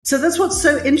So that's what's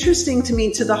so interesting to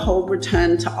me to the whole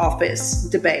return to office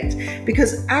debate,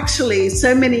 because actually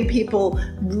so many people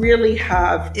really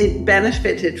have it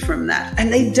benefited from that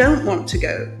and they don't want to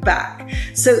go back.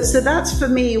 So that's for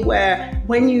me where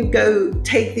when you go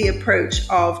take the approach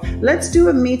of let's do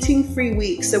a meeting-free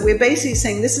week. So we're basically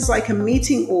saying this is like a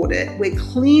meeting audit. We're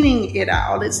cleaning it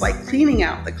out. It's like cleaning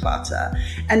out the clutter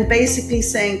and basically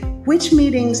saying which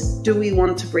meetings do we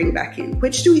want to bring back in?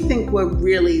 Which do we think were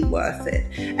really worth it?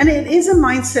 And it is a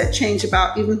mindset change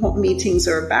about even what meetings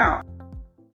are about.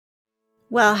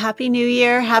 Well, Happy New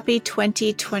Year, happy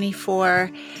 2024.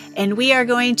 And we are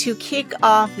going to kick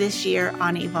off this year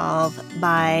on Evolve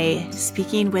by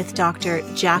speaking with Dr.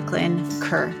 Jacqueline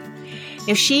Kerr.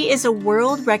 Now, she is a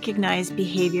world-recognized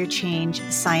behavior change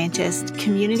scientist,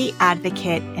 community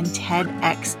advocate, and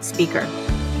TEDx speaker.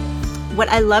 What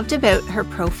I loved about her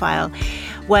profile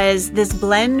was this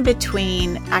blend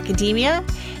between academia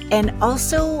and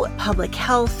also public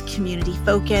health, community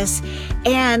focus,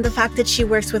 and the fact that she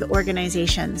works with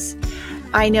organizations.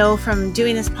 I know from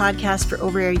doing this podcast for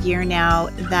over a year now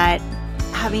that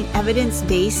having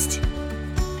evidence-based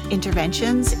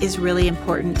interventions is really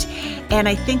important. And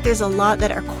I think there's a lot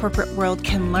that our corporate world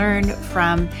can learn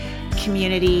from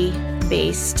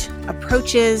community-based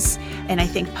approaches, and I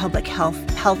think public health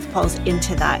falls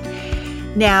into that.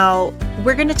 Now,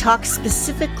 we're going to talk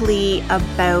specifically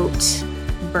about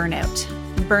burnout.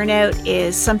 Burnout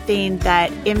is something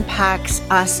that impacts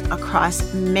us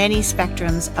across many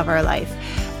spectrums of our life.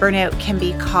 Burnout can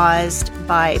be caused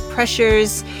by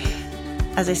pressures,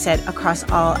 as I said, across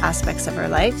all aspects of our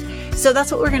life. So that's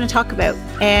what we're going to talk about.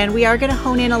 And we are going to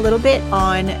hone in a little bit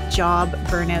on job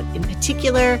burnout in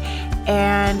particular.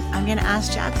 And I'm going to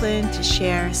ask Jacqueline to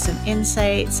share some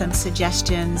insights, some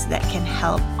suggestions that can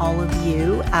help all of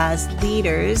you as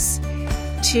leaders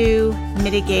to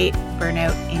mitigate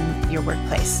burnout in your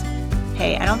workplace.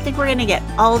 Hey, I don't think we're going to get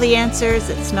all the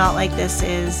answers. It's not like this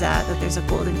is that there's a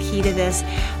golden key to this,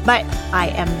 but I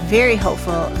am very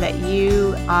hopeful that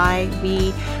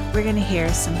we're going to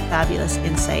hear some fabulous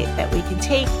insight that we can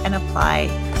take and apply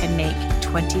and make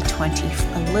 2020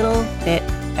 a little bit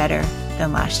better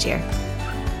than last year.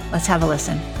 Let's have a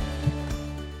listen.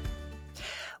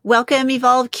 Welcome,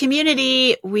 Evolve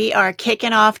community. We are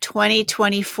kicking off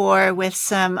 2024 with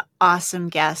some awesome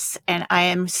guests, and I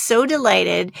am so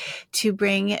delighted to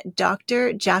bring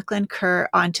Dr. Jacqueline Kerr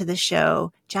onto the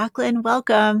show. Jacqueline,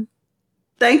 welcome.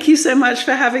 Thank you so much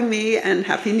for having me, and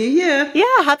Happy New Year.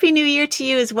 Yeah, Happy New Year to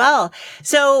you as well.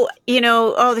 So,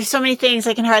 there's so many things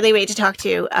I can hardly wait to talk to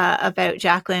you about,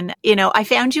 Jacqueline. I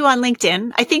found you on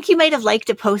LinkedIn. I think you might have liked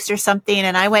a post or something,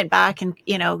 and I went back and,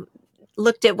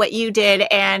 looked at what you did,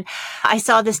 and I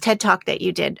saw this TED Talk that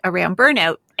you did around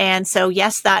burnout. And so,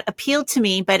 yes, that appealed to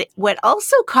me. But what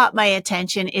also caught my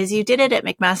attention is you did it at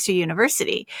McMaster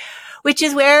University, which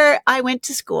is where I went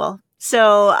to school.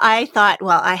 So I thought,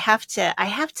 well, I have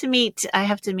to meet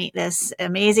this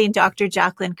amazing Dr.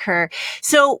 Jacqueline Kerr.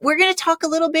 So we're going to talk a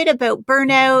little bit about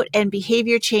burnout and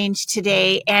behavior change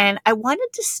today. And I wanted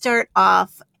to start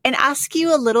off and ask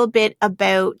you a little bit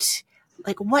about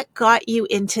what got you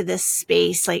into this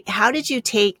space? How did you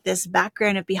take this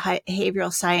background of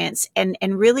behavioral science and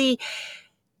really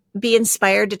be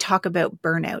inspired to talk about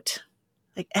burnout?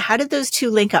 How did those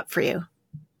two link up for you?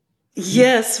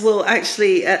 Yes, well,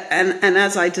 actually, and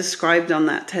as I described on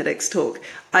that TEDx talk,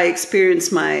 I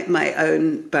experienced my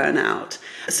own burnout.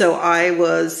 So I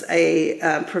was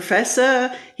a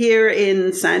professor here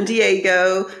in San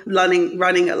Diego,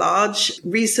 running a large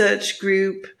research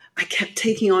group. I kept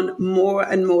taking on more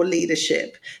and more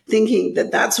leadership, thinking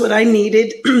that that's what I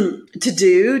needed to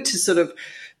do to sort of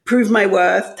prove my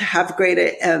worth, to have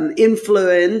greater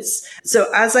influence. So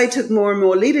as I took more and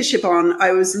more leadership on,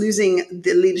 I was losing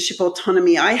the leadership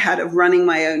autonomy I had of running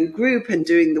my own group and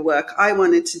doing the work I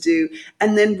wanted to do,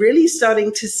 and then really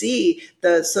starting to see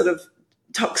the sort of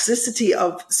toxicity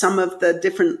of some of the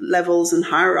different levels and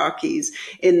hierarchies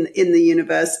in the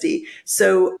university.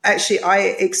 So actually I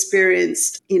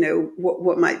experienced,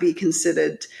 what might be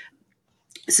considered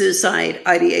suicide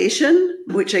ideation,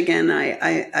 which again,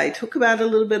 I talk about a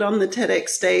little bit on the TEDx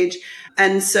stage.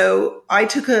 And so I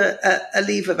took a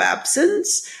leave of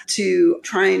absence to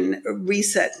try and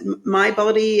reset my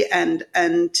body and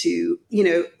to,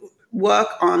 work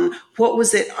on what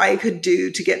was it I could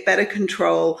do to get better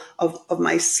control of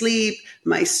my sleep,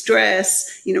 my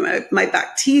stress. My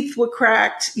back teeth were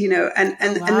cracked, and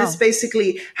this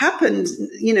basically happened.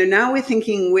 Now we're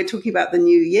talking about the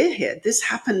new year here. This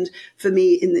happened for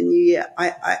me in the new year.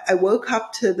 I woke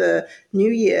up to the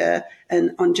new year,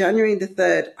 and on January the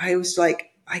 3rd, I was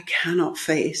like, I cannot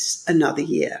face another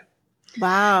year.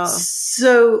 Wow.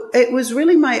 So it was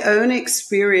really my own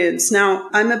experience. Now,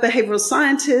 I'm a behavioral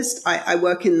scientist. I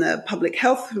work in the public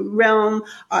health realm.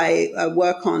 I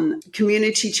work on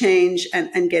community change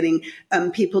and getting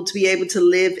people to be able to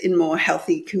live in more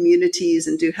healthy communities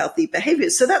and do healthy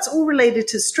behaviors. So that's all related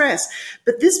to stress.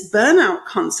 But this burnout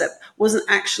concept wasn't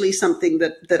actually something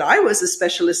that I was a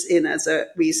specialist in as a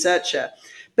researcher.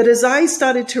 But as I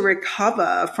started to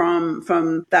recover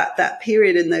from that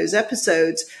period in those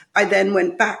episodes, I then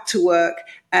went back to work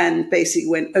and basically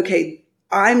went, okay,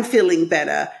 I'm feeling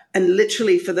better. And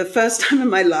literally for the first time in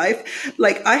my life,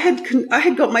 like I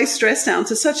had got my stress down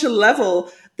to such a level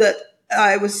that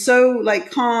I was so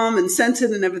like calm and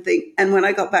centered and everything. And when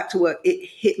I got back to work, it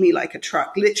hit me like a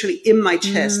truck, literally in my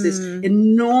chest, this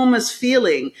enormous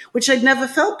feeling, which I'd never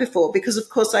felt before because of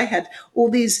course I had all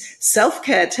these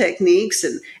self-care techniques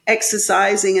and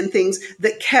exercising and things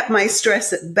that kept my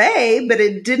stress at bay, but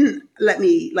it didn't let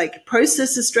me like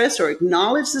process the stress or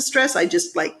acknowledge the stress. I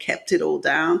just like kept it all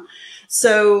down.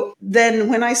 So then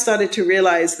when I started to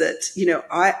realize that,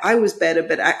 I was better,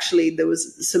 but actually there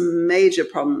was some major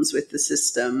problems with the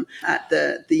system at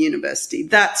the university.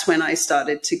 That's when I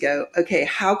started to go, okay,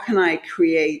 how can I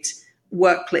create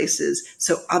workplaces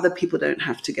so other people don't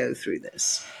have to go through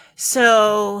this?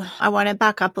 So I want to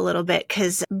back up a little bit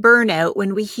because burnout,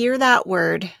 when we hear that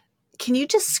word, can you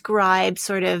describe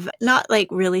sort of not like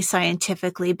really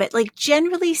scientifically, but like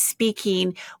generally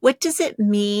speaking, what does it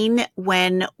mean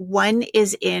when one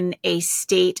is in a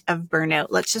state of burnout?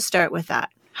 Let's just start with that.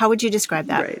 How would you describe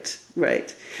that?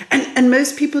 Right. And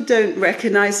most people don't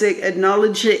recognize it,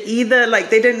 acknowledge it either. Like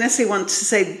they don't necessarily want to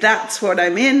say that's what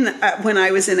I'm in. When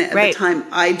I was in it at the time,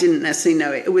 I didn't necessarily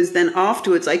know it. It was then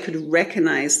afterwards I could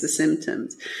recognize the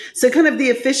symptoms. So kind of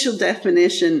the official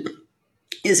definition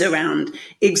is around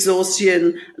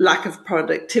exhaustion, lack of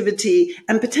productivity,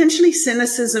 and potentially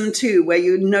cynicism too, where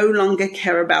you no longer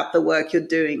care about the work you're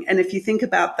doing. And if you think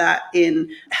about that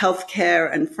in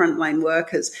healthcare and frontline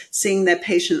workers, seeing their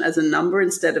patient as a number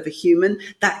instead of a human,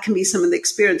 that can be some of the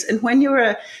experience. And when you're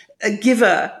a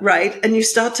giver, right? And you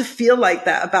start to feel like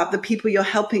that about the people you're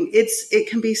helping, it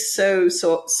can be so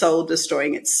soul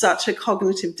destroying. It's such a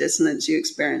cognitive dissonance you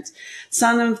experience.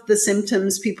 Some of the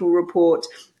symptoms people report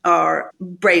are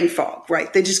brain fog,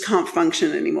 right? They just can't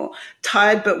function anymore.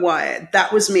 Tired but wired.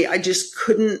 That was me. I just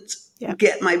couldn't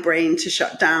get my brain to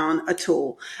shut down at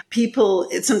all. People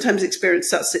sometimes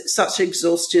experience such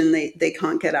exhaustion they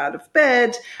can't get out of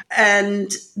bed.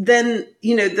 And then,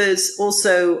 there's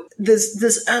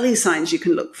early signs you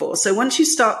can look for. So once you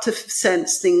start to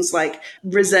sense things like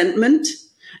resentment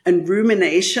and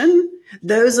rumination,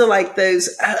 those are like those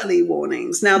early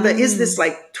warnings. Now, there is this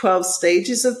like 12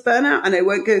 stages of burnout, and I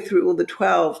won't go through all the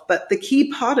 12, but the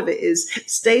key part of it is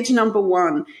stage number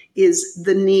 1 is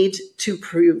the need to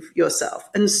prove yourself.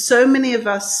 And so many of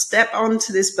us step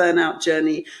onto this burnout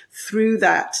journey through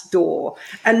that door,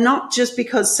 and not just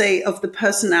because, say, of the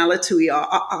personality we are.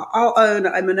 I'll own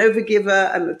I'm an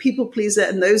overgiver, I'm a people pleaser,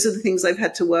 and those are the things I've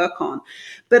had to work on.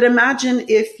 But imagine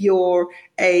if you're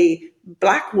a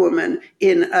Black woman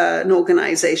in an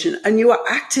organization and you are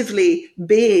actively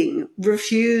being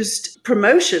refused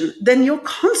promotion, then you're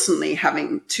constantly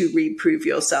having to reprove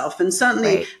yourself. And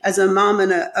certainly as a mom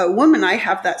and a woman, I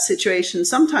have that situation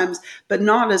sometimes, but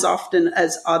not as often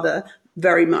as other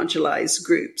very marginalized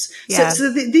groups. Yeah.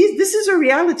 So this is a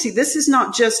reality. This is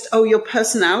not just, your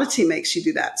personality makes you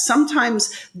do that.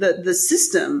 Sometimes the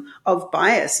system of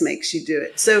bias makes you do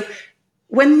it. So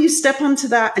when you step onto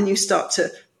that and you start to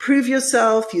prove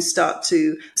yourself, you start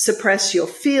to suppress your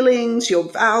feelings, your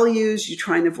values, you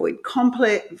try and avoid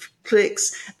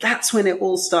conflicts, that's when it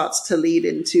all starts to lead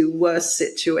into worse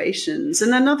situations.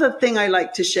 And another thing I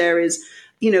like to share is,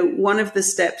 one of the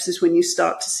steps is when you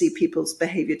start to see people's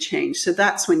behavior change. So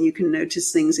that's when you can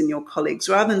notice things in your colleagues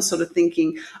rather than sort of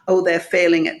thinking, they're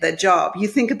failing at their job. You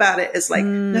think about it as like,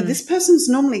 no, this person's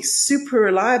normally super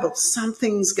reliable.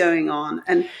 Something's going on.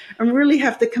 And really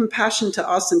have the compassion to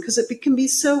ask them, because it can be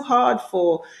so hard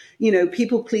for,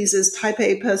 people pleasers, type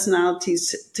A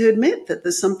personalities to admit that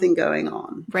there's something going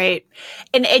on. Right.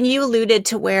 And you alluded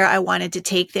to where I wanted to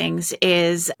take things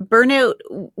is burnout.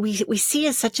 We see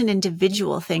as such an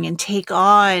individual thing and take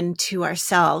on to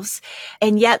ourselves.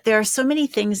 And yet there are so many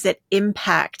things that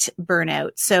impact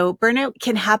burnout. So burnout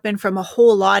can happen from a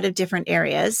whole lot of different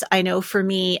areas. I know for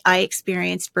me, I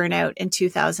experienced burnout in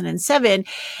 2007,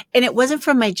 and it wasn't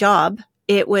from my job.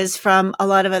 It was from a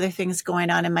lot of other things going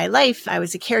on in my life. I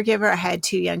was a caregiver. I had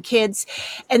 2 young kids.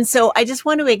 And so I just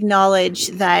want to acknowledge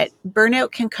that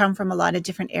burnout can come from a lot of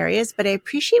different areas, but I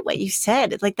appreciate what you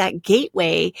said. Like that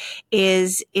gateway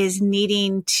is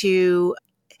needing to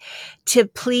to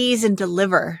please and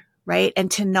deliver, right? And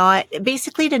to not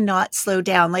slow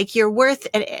down. Like your worth,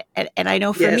 and I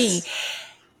know for me, Yes.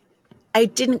 I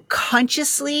didn't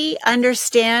consciously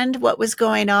understand what was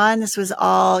going on. This was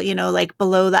all, like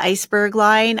below the iceberg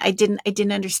line. I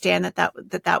didn't understand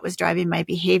that was driving my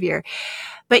behavior.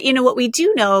 But what we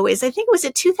do know is, I think it was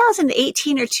it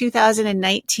 2018 or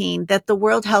 2019 that the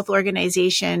World Health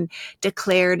Organization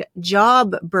declared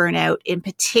job burnout in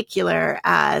particular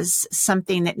as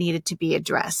something that needed to be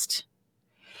addressed.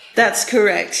 That's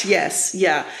correct. Yes.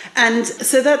 Yeah. And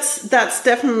so that's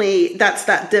definitely, that's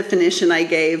that definition I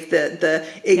gave, the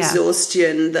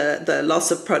exhaustion, the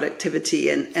loss of productivity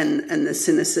and the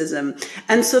cynicism,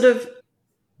 and sort of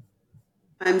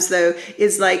times though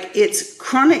is like it's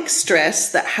chronic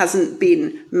stress that hasn't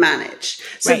been managed.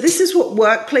 So Right. this is what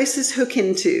workplaces hook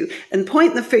into and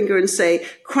point the finger and say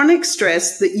chronic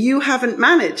stress that you haven't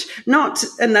managed.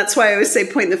 And that's why I always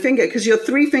say point the finger, because your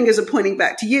three fingers are pointing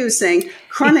back to you saying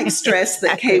chronic stress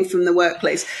that came from the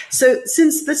workplace. So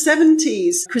since the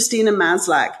 70s, Christina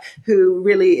Maslach, who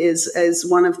really is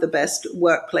one of the best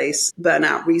workplace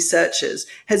burnout researchers,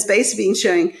 has basically been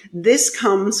showing this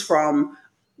comes from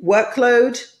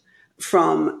workload,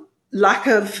 from lack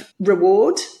of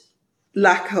reward,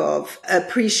 lack of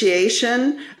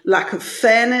appreciation, lack of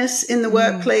fairness in the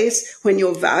workplace, when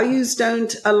your values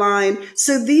don't align.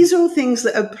 So these are all things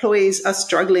that employees are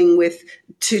struggling with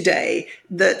today,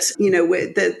 that,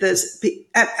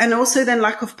 and also then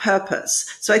lack of purpose.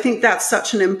 So I think that's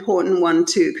such an important one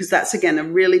too, because that's again a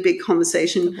really big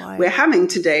conversation we're having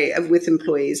today with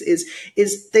employees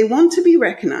is they want to be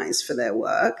recognized for their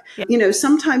work. Yeah.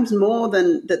 Sometimes more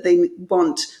than that they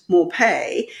want more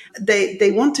pay.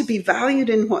 They want to be valued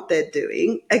in what they're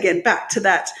doing. Again, back to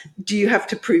that, do you have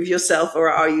to prove yourself or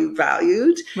are you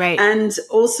valued? Right. And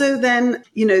also then,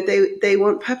 they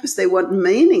want purpose, they want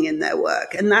meaning in their work.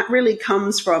 And that really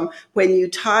comes from when you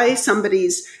tie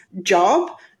somebody's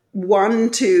job, one,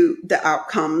 to the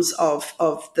outcomes of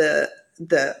the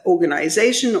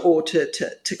organization or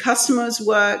to customers'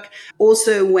 work.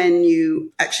 Also, when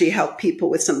you actually help people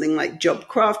with something like job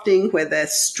crafting, where their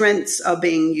strengths are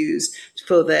being used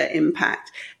for their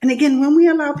impact. And again, when we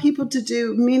allow people to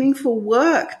do meaningful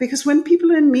work, because when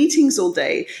people are in meetings all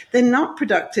day, they're not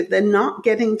productive. They're not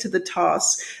getting to the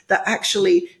tasks that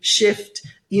actually shift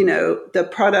the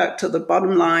product or the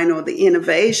bottom line or the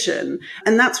innovation.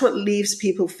 And that's what leaves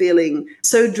people feeling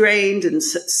so drained and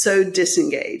so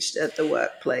disengaged at the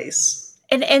workplace.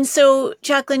 And so,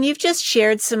 Jacqueline, you've just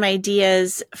shared some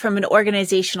ideas from an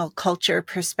organizational culture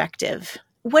perspective.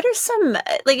 What are some,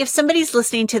 like, if somebody's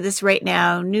listening to this right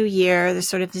now, new year, there's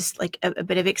sort of just like a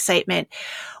bit of excitement.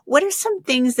 What are some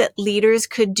things that leaders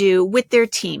could do with their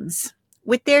teams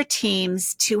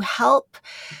to help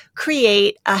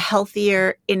create a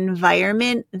healthier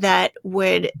environment that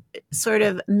would sort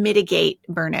of mitigate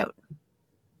burnout?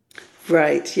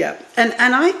 Right, yeah. And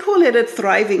I call it a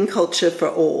thriving culture for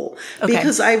all,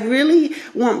 because I really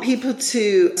want people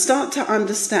to start to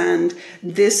understand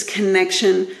this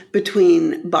connection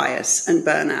between bias and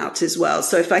burnout as well.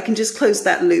 So if I can just close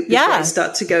that loop before I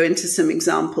start to go into some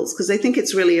examples, because I think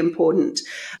it's really important.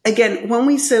 Again, when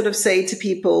we sort of say to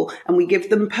people and we give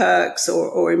them perks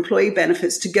or employee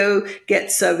benefits to go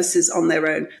get services on their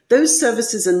own, those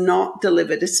services are not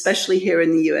delivered, especially here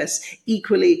in the US,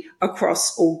 equally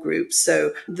across all groups.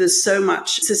 So there's so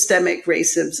much systemic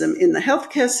racism in the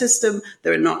healthcare system.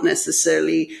 There are not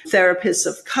necessarily therapists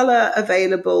of color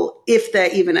available, if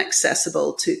they're even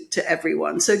accessible to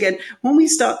everyone. So again, when we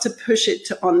start to push it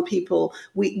on people,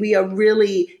 we are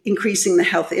really increasing the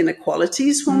health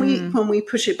inequalities when we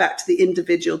push it back to the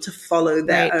individual to follow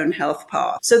their own health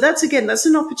path. So that's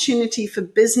an opportunity for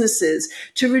businesses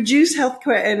to reduce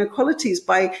healthcare inequalities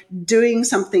by doing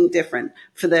something different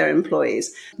for their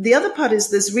employees. The other part is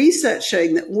there's research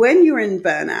showing that when you're in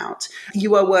burnout,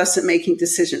 you are worse at making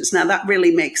decisions. Now that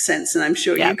really makes sense, and I'm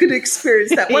sure you could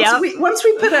experience that. Once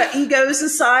we put our egos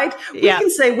aside, we can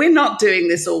say we're not doing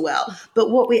this all well.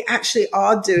 But what we actually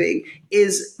are doing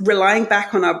is relying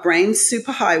back on our brain's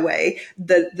superhighway,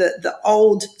 the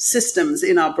old systems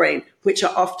in our brain, which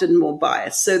are often more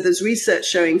biased. So there's research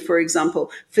showing, for example,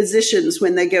 physicians,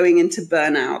 when they're going into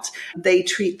burnout, they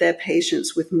treat their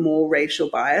patients with more racial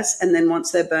bias. And then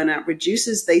once their burnout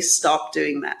reduces, they stop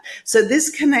doing that. So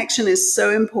this connection is so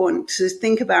important to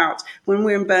think about. When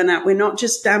we're in burnout, we're not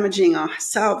just damaging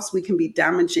ourselves, we can be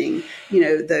damaging,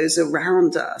 those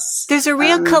around us. There's a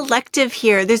real collective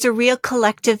here. There's a real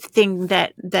collective thing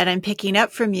that I'm picking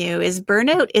up from you is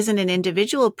burnout isn't an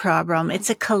individual problem.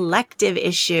 It's a collective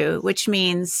issue, which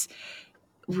means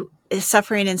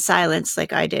suffering in silence,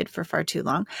 like I did for far too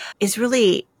long, is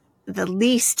really the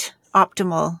least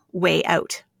optimal way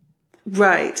out.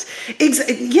 Right.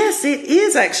 Yes, it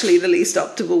is actually the least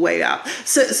optimal way out.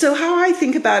 So how I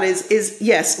think about it is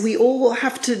yes, we all will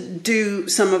have to do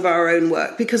some of our own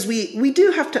work, because we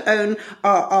do have to own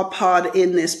our part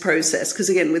in this process. Because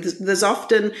again, there's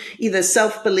often either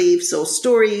self-beliefs or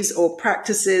stories or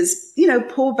practices,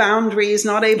 poor boundaries,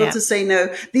 not able to say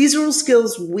no. These are all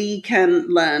skills we can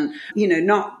learn,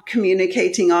 not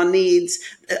communicating our needs,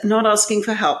 not asking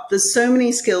for help. There's so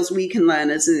many skills we can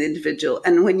learn as an individual.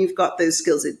 And when you've got those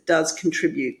skills, it does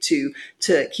contribute to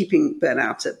keeping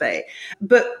burnout at bay.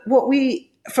 But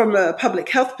from a public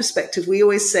health perspective, we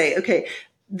always say, okay,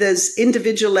 there's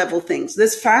individual level things,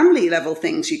 there's family level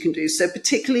things you can do. So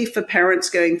particularly for parents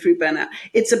going through burnout,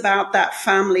 it's about that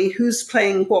family, who's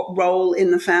playing what role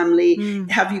in the family.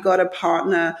 Have you got a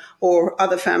partner or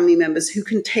other family members who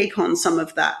can take on some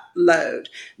of that load?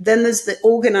 Then there's the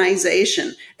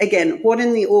organization. Again, what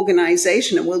in the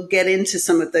organization, and we'll get into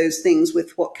some of those things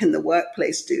with what can the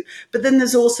workplace do. But then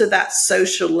there's also that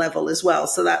social level as well.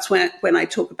 So that's when I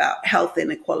talk about health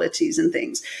inequalities and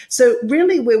things. So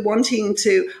really we're wanting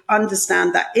to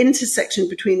understand that intersection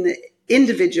between the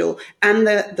individual and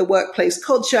the workplace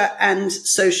culture and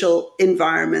social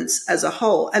environments as a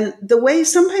whole. And the way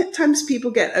sometimes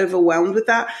people get overwhelmed with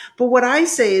that, but what I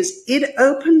say is it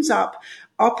opens up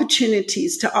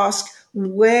opportunities to ask,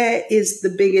 where is the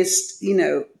biggest,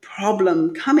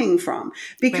 problem coming from?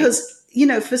 Because,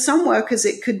 for some workers,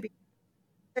 it could be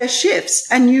their shifts,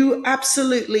 and you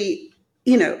absolutely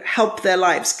help their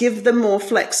lives, give them more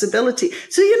flexibility.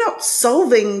 So you're not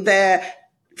solving their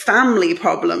family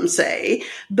problem, say,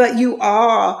 but you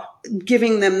are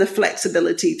giving them the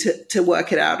flexibility to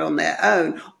work it out on their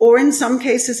own. Or in some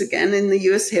cases, again, in the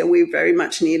US here, we very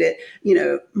much need it,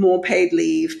 more paid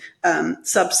leave,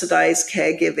 subsidized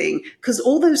caregiving, because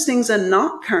all those things are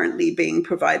not currently being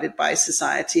provided by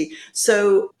society.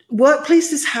 So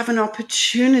workplaces have an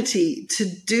opportunity to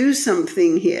do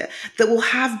something here that will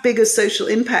have bigger social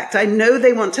impact. I know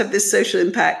they want to have this social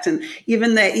impact, and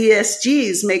even their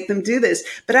ESGs make them do this.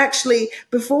 But actually,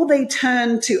 before they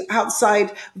turn to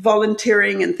outside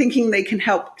volunteering and thinking they can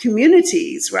help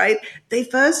communities, right, they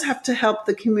first have to help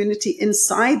the community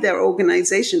inside their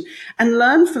organization and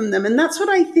learn from them. And that's what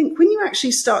I think when you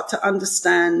actually start to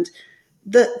understand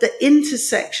the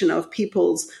intersection of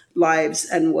people's lives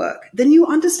and work, then you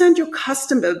understand your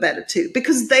customer better too,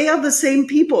 because they are the same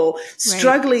people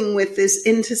struggling with this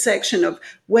intersection of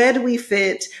where do we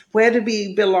fit, where do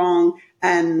we belong,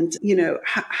 and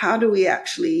how do we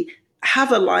actually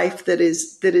have a life that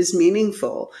is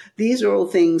meaningful. These are all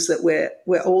things that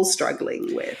we're all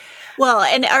struggling with. Well,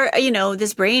 and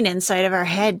this brain inside of our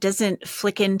head doesn't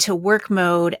flick into work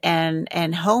mode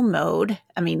and home mode.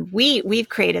 I mean, we've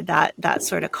created that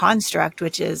sort of construct,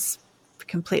 which is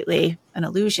completely an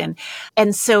illusion.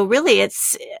 And so really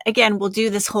it's, again, we'll do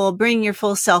this whole bring your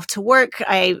full self to work.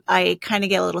 I kind of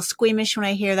get a little squeamish when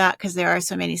I hear that, because there are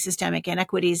so many systemic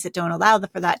inequities that don't allow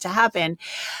for that to happen.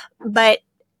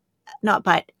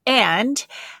 And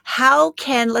how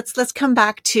can, let's come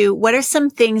back to what are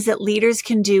some things that leaders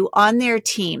can do on their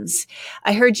teams?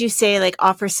 I heard you say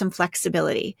offer some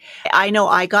flexibility. I know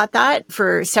I got that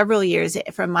for several years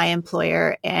from my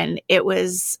employer, and it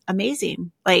was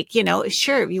amazing.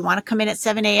 Sure, you want to come in at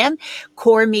 7 a.m.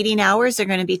 Core meeting hours are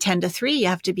going to be 10 to 3. You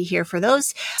have to be here for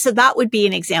those. So that would be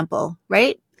an example,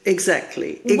 right?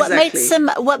 Exactly. What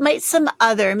might some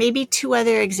other, maybe 2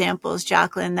 other examples,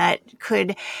 Jacqueline, that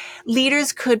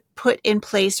leaders could put in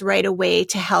place right away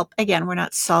to help? Again, we're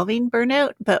not solving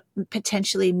burnout, but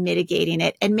potentially mitigating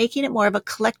it and making it more of a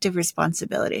collective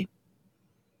responsibility.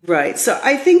 Right. So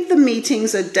I think the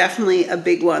meetings are definitely a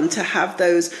big one, to have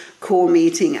those core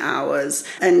meeting hours.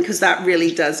 And because that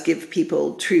really does give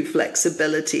people true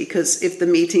flexibility, because if the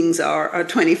meetings are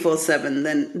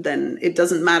 24/7, then it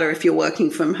doesn't matter if you're working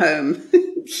from home.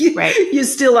 You're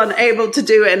still unable to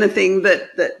do anything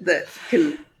that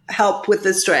can help with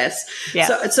the stress.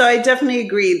 Yeah. So I definitely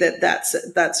agree that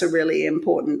that's a really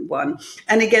important one.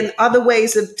 And again, other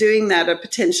ways of doing that are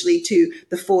potentially to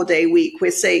the 4-day week.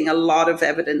 We're seeing a lot of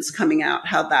evidence coming out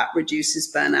how that reduces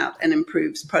burnout and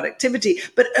improves productivity,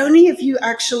 but only if you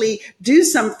actually do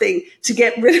something to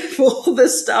get rid of all the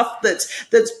stuff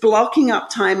that's blocking up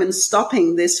time and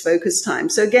stopping this focus time.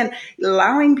 So again,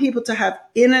 allowing people to have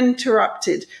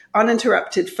uninterrupted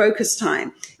focus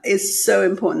time is so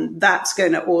important. That's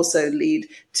going to also lead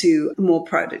to more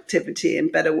productivity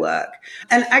and better work.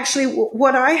 And actually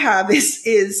what I have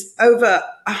is over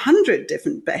 100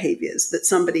 different behaviors that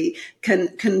somebody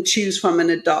can choose from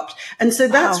and adopt. And so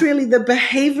that's really the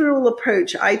behavioral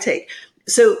approach I take.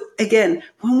 So again,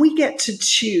 when we get to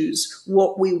choose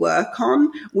what we work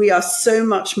on, we are so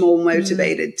much more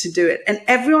motivated to do it. And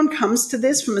everyone comes to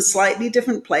this from a slightly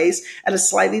different place at a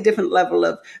slightly different level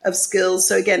of skills.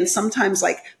 So again, sometimes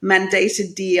like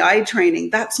mandated DEI training,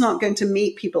 that's not going to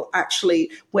meet people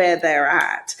actually where they're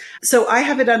at. So I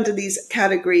have it under these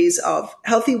categories of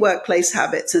healthy workplace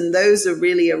habits. And those are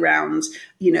really around,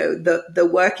 the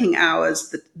working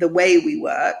hours, the way we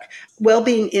work,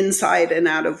 well-being inside and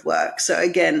out of work. So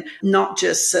again, not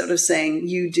just sort of saying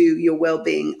you do your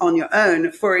well-being on your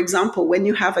own. For example, when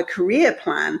you have a career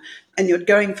plan and you're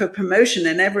going for promotion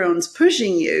and everyone's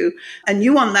pushing you and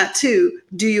you want that too,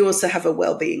 do you also have a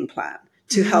well-being plan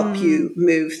to help you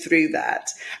move through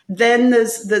that? Then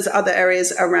there's other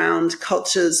areas around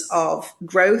cultures of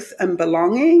growth and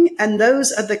belonging. And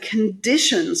those are the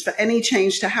conditions for any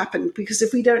change to happen. Because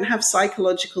if we don't have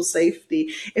psychological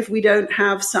safety, if we don't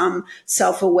have some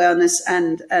self-awareness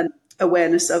and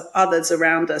awareness of others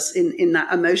around us in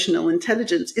that emotional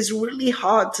intelligence, it's really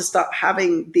hard to start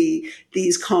having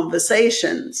these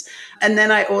conversations. And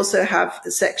then I also have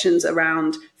sections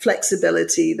around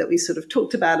flexibility that we sort of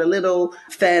talked about a little,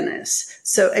 fairness.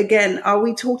 So again, are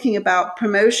we talking about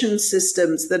promotion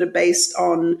systems that are based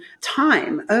on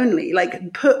time only,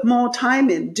 like put more time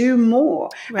in, do more?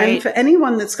 Right. And for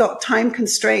anyone that's got time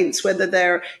constraints, whether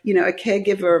they're, a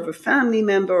caregiver of a family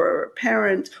member or a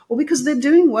parent, or because they're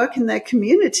doing work in their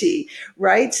community,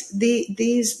 right?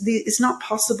 It's not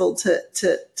possible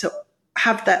to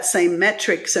have that same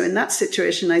metric. So in that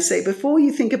situation, I say, before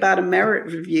you think about a merit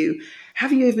review,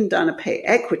 have you even done a pay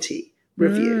equity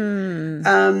review?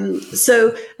 And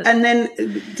then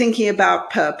thinking about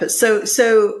purpose.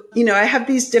 So, I have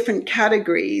these different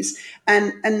categories,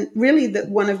 and really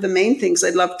one of the main things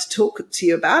I'd love to talk to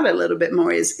you about a little bit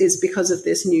more is because of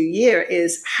this new year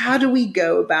is how do we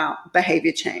go about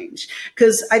behavior change?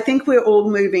 Because I think we're all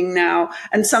moving now,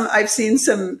 and I've seen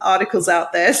some articles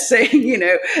out there saying,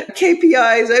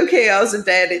 KPIs, OKRs are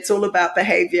dead. It's all about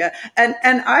behavior. And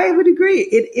I would agree.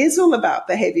 It is all about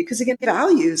behavior because again,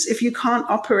 values, if you can't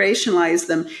operationalize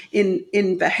them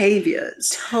in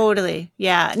behaviors. Totally.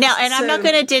 Yeah. Now, and I'm not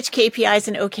going to ditch KPIs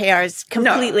and OKRs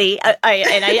completely. No.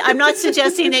 I'm not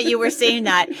suggesting that you were saying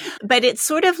that, but it's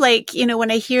sort of like,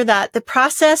 when I hear that, the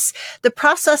process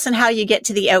and how you get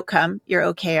to the outcome, your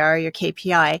OKR, your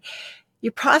KPI,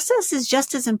 your process is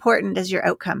just as important as your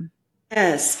outcome.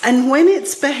 Yes. And when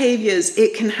it's behaviors,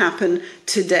 it can happen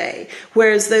today.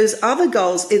 Whereas those other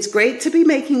goals, it's great to be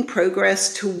making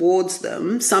progress towards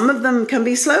them. Some of them can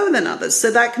be slower than others. So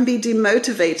that can be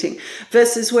demotivating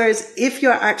versus whereas if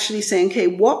you're actually saying, okay,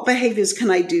 what behaviors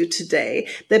can I do today?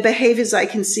 They're behaviors I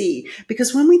can see.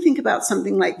 Because when we think about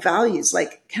something like values,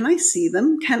 like, can I see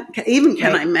them? Can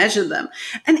I measure them?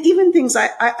 And even things, I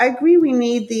agree we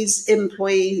need these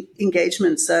employee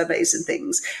engagement surveys and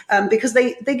things, because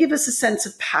they give us a sense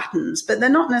of patterns, but they're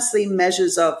not necessarily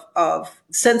measures of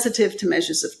sensitive to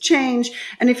measures of change.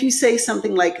 And if you say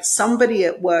something like somebody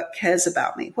at work cares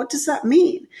about me, what does that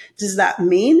mean? Does that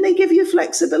mean they give you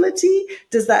flexibility?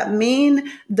 Does that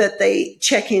mean that they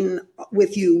check in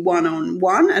with you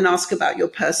one-on-one and ask about your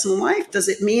personal life? Does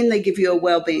it mean they give you a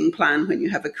well-being plan when you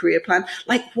have a career plan?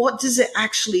 Like, what does it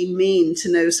actually mean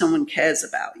to know someone cares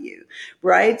about you?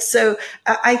 Right? So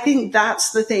I think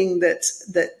that's the thing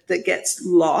that gets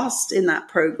lost in that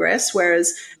progress.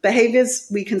 Whereas behaviors,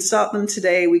 we can start them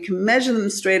today, we can measure them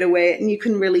straight away, and you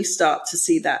can really start to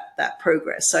see that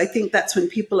progress. So I think that's when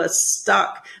people are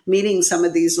stuck meeting some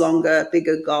of these longer,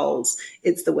 bigger goals,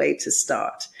 it's the way to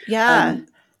start. Yeah.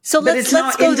 So let's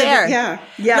go there. Yeah.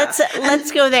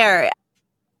 Let's go there.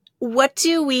 What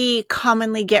do we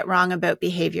commonly get wrong about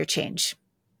behavior change?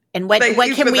 And what can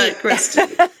we,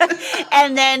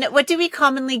 and then what do we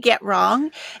commonly get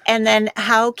wrong? And then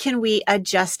how can we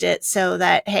adjust it so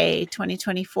that, hey,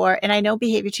 2024, and I know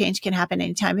behavior change can happen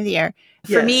any time of the year.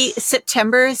 For me,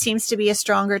 September seems to be a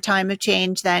stronger time of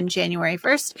change than January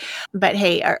 1st. But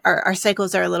hey, our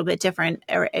cycles are a little bit different,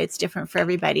 or it's different for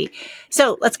everybody.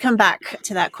 So let's come back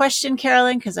to that question,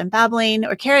 Carolyn, because I'm babbling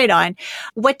or carried on.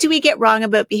 What do we get wrong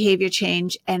about behavior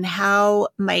change and how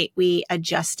might we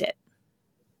adjust it?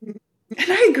 And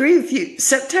I agree with you.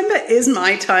 September is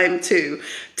my time too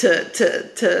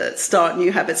to start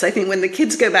new habits. I think when the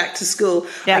kids go back to school,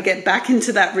 I get back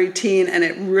into that routine and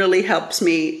it really helps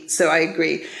me. So I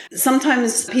agree.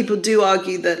 Sometimes people do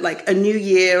argue that like a new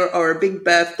year or a big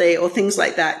birthday or things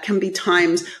like that can be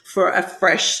times for a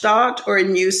fresh start or a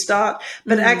new start.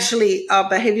 But actually our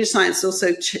behavior science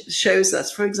also shows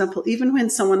us, for example, even when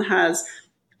someone has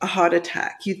a heart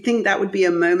attack. You'd think that would be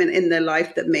a moment in their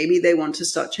life that maybe they want to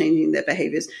start changing their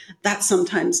behaviors. That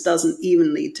sometimes doesn't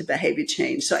even lead to behavior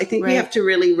change. So I think we have to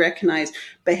really recognize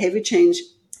behavior change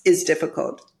is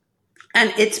difficult.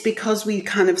 And it's because we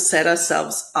kind of set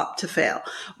ourselves up to fail.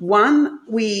 One,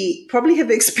 we probably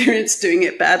have experienced doing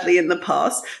it badly in the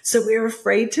past, so we're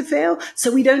afraid to fail.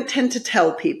 So we don't tend to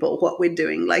tell people what we're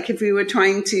doing. Like if we were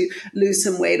trying to lose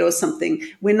some weight or something,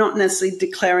 we're not necessarily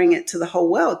declaring it to the whole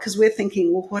world because we're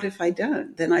thinking, well, what if I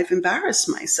don't? Then I've embarrassed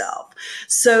myself.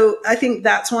 So I think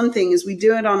that's one thing is we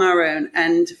do it on our own.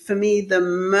 And for me, the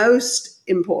most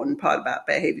important part about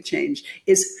behavior change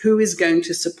is who is going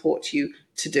to support you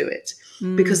to do it.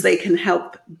 Because they can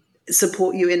help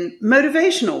support you in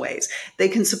motivational ways. They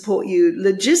can support you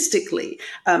logistically.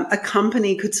 A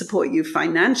company could support you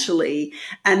financially.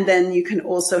 And then you can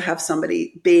also have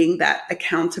somebody being that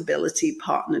accountability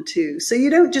partner too. So you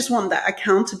don't just want that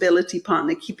accountability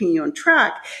partner keeping you on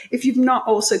track. If you've not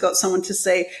also got someone to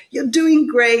say, you're doing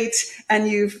great. And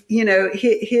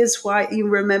here's why you're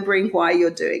remembering why you're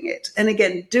doing it. And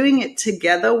again, doing it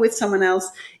together with someone else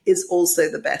is also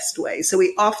the best way. So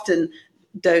we often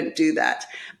don't do that.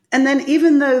 And then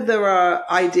even though there are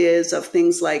ideas of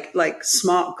things like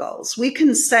SMART goals, we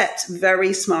can set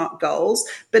very smart goals.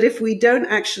 But if we don't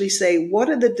actually say, what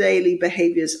are the daily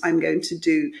behaviors I'm going to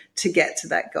do to get to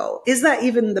that goal? Is that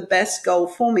even the best goal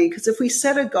for me? Because if we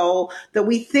set a goal that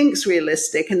we think is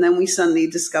realistic and then we suddenly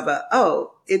discover,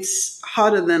 oh, it's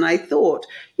harder than I thought,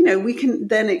 we can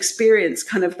then experience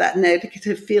kind of that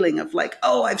negative feeling of like,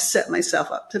 oh, I've set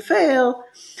myself up to fail.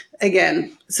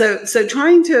 Again, so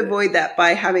trying to avoid that by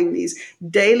having these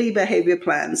daily behavior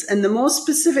plans, and the more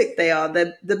specific they are,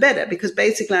 the better, because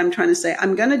basically I'm trying to say,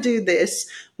 I'm going to do this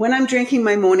when I'm drinking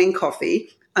my morning coffee.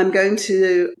 I'm going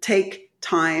to take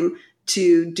time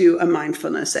to do a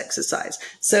mindfulness exercise.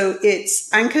 So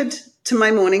it's anchored to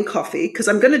my morning coffee because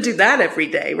I'm going to do that every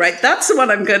day, right? That's the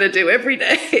one I'm going to do every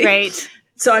day. Right.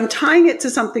 So I'm tying it to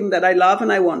something that I love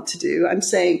and I want to do. I'm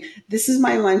saying, this is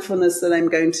my mindfulness that I'm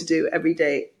going to do every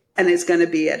day. And it's going to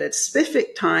be at a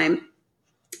specific time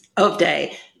of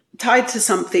day tied to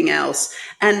something else.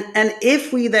 And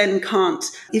if we then can't,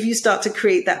 if you start to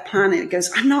create that plan and it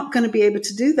goes, I'm not going to be able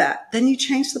to do that, then you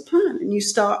change the plan and you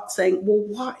start saying, well,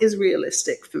 what is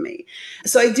realistic for me?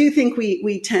 So I do think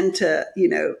we tend to,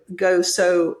 go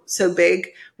so big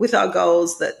with our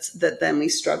goals that then we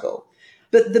struggle.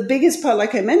 But the biggest part,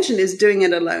 like I mentioned, is doing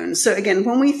it alone. So again,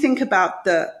 when we think about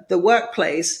the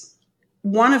workplace,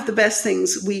 one of the best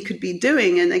things we could be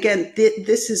doing, and again,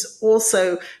 this is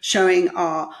also showing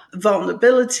our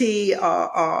vulnerability,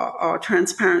 our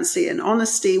transparency and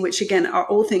honesty, which again are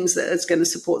all things that is going to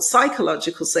support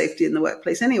psychological safety in the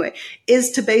workplace anyway, is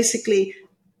to basically,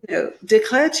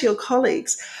 declare to your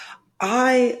colleagues,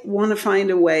 I want to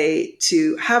find a way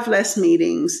to have less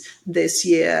meetings this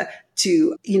year,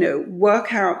 to,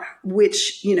 work out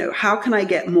which, how can I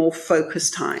get more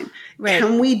focus time? Right.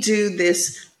 Can we do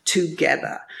this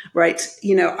together, right?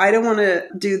 I don't want to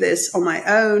do this on my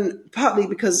own, partly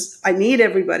because I need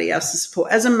everybody else's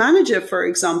support. As a manager, for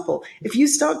example, if you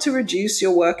start to reduce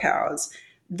your work hours,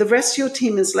 the rest of your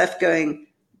team is left going,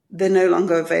 they're no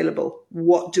longer available.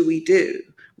 What do we do?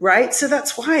 Right? So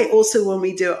that's why also when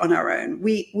we do it on our own,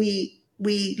 we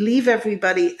leave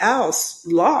everybody else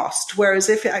lost. Whereas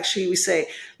if actually we say,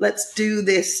 let's do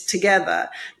this together,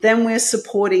 then we're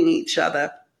supporting each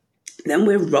other. Then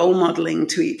we're role modeling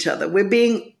to each other. We're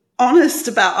being honest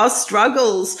about our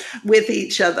struggles with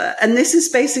each other. And this is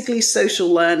basically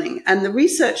social learning. And the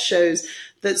research shows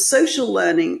that social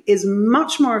learning is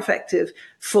much more effective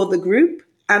for the group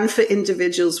and for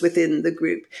individuals within the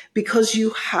group, because you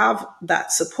have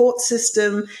that support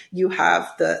system, you have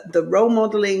the role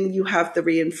modeling, you have the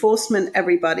reinforcement,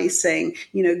 everybody saying,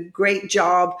 great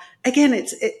job. Again,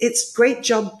 it's great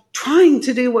job trying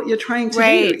to do what you're trying to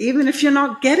do, even if you're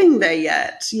not getting there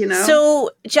yet,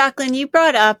 So, Jacqueline, you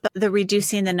brought up the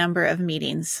reducing the number of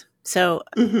meetings. So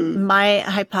my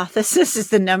hypothesis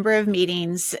is the number of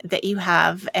meetings that you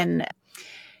have and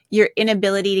your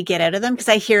inability to get out of them. Because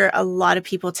I hear a lot of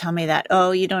people tell me that,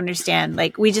 oh, you don't understand.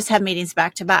 Like, we just have meetings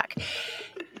back to back.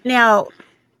 Now,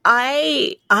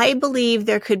 I believe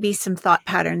there could be some thought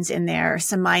patterns in there,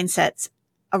 some mindsets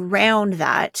around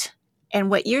that. And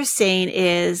what you're saying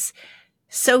is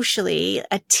socially,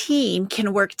 a team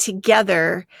can work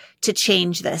together to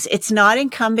change this. It's not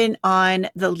incumbent on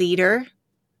the leader,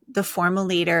 the formal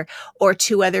leader, or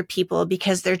two other people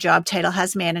because their job title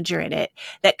has manager in it,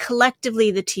 that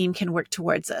collectively the team can work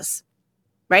towards this.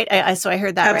 right? So I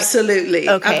heard that Absolutely.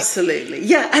 right. Okay. Absolutely.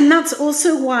 Yeah. And that's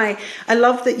also why I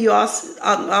love that you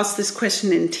ask this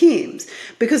question in teams,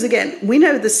 because again, we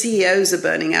know the CEOs are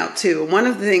burning out too. And one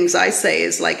of the things I say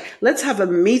is like, let's have a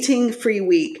meeting free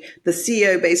week. The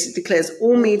CEO basically declares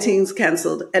all meetings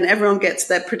canceled and everyone gets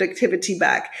their productivity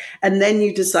back. And then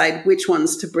you decide which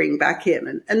ones to bring back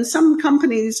in. And some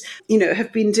companies,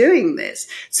 have been doing this.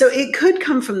 So it could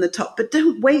come from the top, but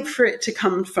don't wait for it to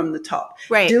come from the top.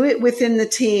 Right. Do it within the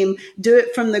team, do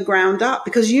it from the ground up,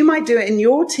 because you might do it in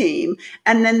your team.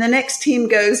 And then the next team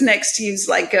goes next to you is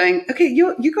like going, okay,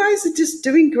 you guys are just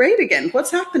doing great again.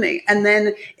 What's happening? And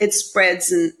then it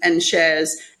spreads and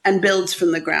shares and builds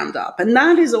from the ground up. And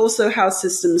that is also how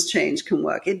systems change can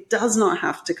work. It does not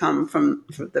have to come from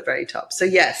the very top. So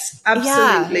yes,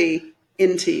 absolutely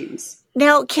in teams.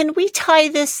 Now, can we tie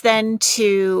this then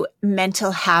to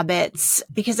mental habits?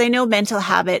 Because I know mental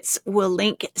habits will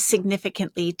link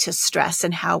significantly to stress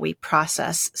and how we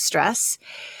process stress.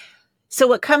 So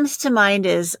what comes to mind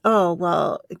is, oh,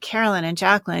 well, Carolyn and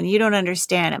Jacqueline, you don't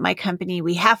understand. At my company,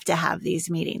 we have to have these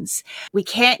meetings. We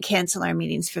can't cancel our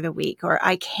meetings for the week, or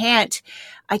I can't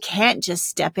just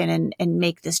step in and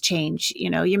make this change.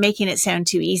 You're making it sound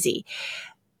too easy.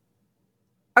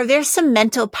 Are there some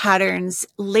mental patterns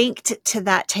linked to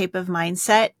that type of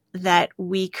mindset that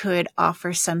we could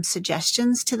offer some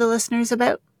suggestions to the listeners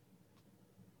about?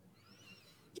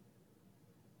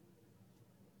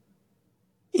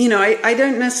 I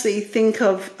don't necessarily think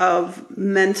of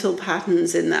mental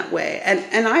patterns in that way.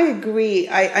 And I agree.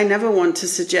 I never want to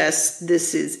suggest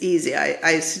this is easy.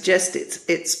 I suggest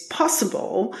it's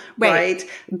possible, right?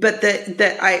 But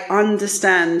that I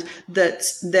understand that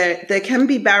there can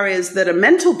be barriers that are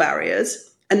mental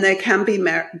barriers, and there can be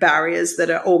barriers that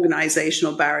are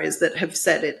organizational barriers that have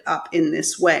set it up in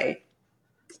this way.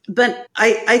 But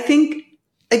I think,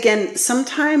 again,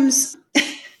 sometimes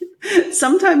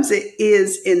it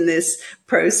is in this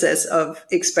process of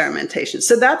experimentation.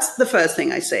 So that's the first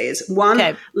thing I say is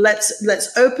one, let's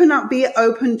be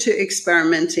open to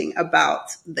experimenting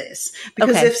about this.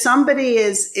 Because if somebody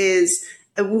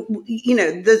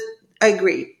I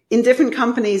agree. In different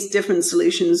companies, different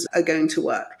solutions are going to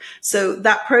work. So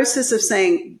that process of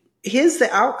saying, here's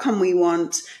the outcome we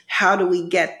want. How do we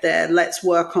get there? Let's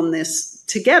work on this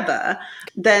together.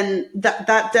 Then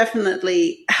that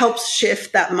definitely helps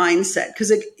shift that mindset.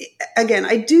 Because again,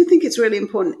 I do think it's really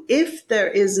important if there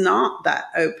is not that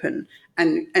open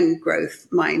and growth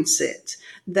mindset,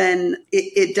 then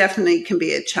it definitely can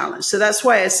be a challenge. So that's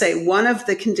why I say one of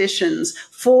the conditions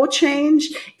for change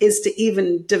is to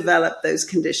even develop those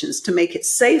conditions, to make it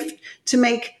safe to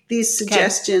make these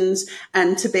suggestions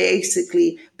and to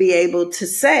basically be able to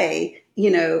say,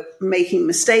 making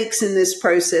mistakes in this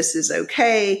process is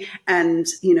okay. And,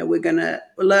 we're going to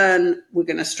learn, we're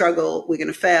going to struggle, we're going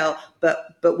to fail,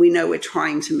 but we know we're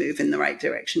trying to move in the right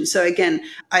direction. So again,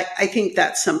 I think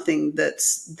that's something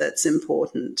that's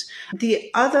important.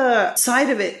 The other side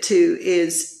of it too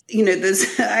is,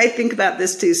 I think about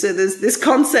this too. So there's this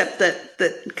concept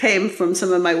that came from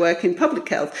some of my work in public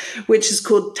health, which is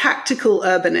called tactical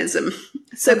urbanism.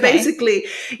 So basically,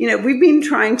 we've been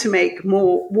trying to make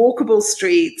more walkable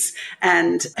streets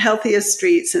and healthier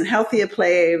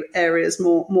play areas,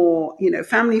 more,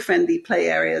 family-friendly play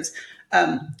areas,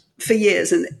 for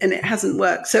years, and it hasn't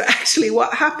worked. So actually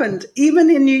what happened,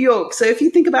 even in New York, so if you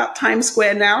think about Times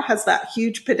Square now has that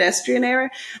huge pedestrian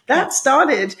area, that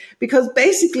started because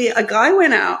basically a guy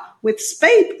went out with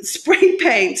spray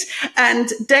paint and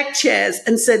deck chairs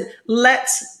and said,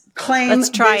 let's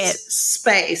try this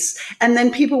space. And then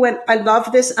people went, I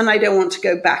love this and I don't want to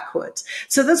go backwards.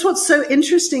 So that's what's so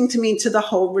interesting to me to the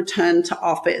whole return to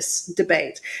office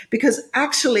debate, because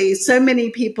actually so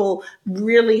many people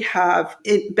really have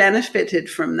benefited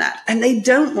from that and they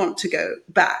don't want to go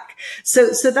back.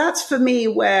 So that's for me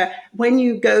where when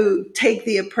you go take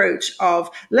the approach of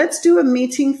let's do a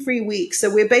meeting free week.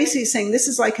 So we're basically saying this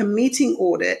is like a meeting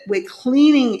audit. We're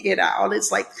cleaning it out.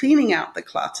 It's like cleaning out the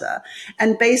clutter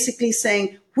and basically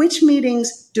saying, which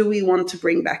meetings do we want to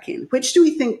bring back in? Which do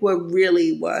we think were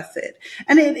really worth it?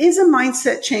 And it is a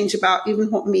mindset change about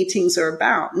even what meetings are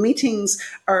about. Meetings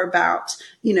are about,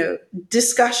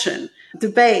 discussion,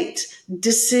 debate,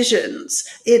 decisions.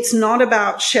 It's not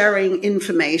about sharing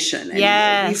information anymore.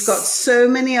 Yes. We've got so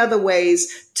many other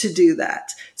ways to do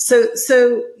that. So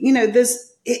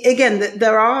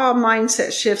there are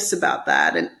mindset shifts about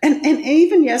that. And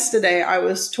even yesterday, I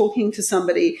was talking to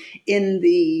somebody in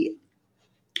the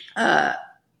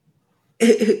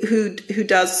who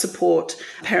does support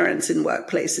parents in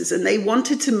workplaces, and they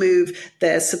wanted to move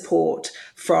their support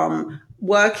from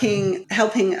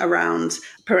helping around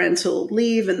parental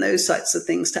leave and those sorts of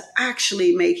things to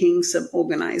actually making some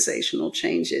organizational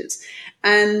changes.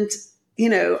 And,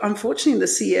 unfortunately, the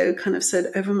CEO kind of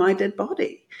said, over my dead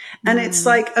body. And it's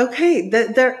like, okay,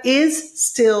 there is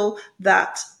still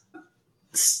that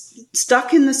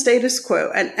stuck in the status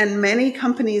quo, and many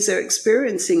companies are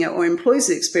experiencing it, or employees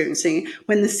are experiencing it,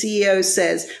 when the CEO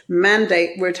says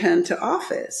mandate return to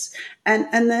office,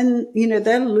 and then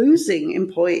they're losing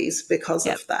employees because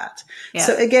of that.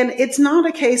 So again, it's not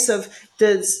a case of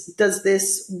does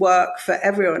this work for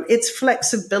everyone. It's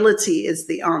flexibility is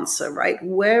the answer, right?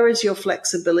 Where is your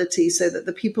flexibility so that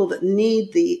the people that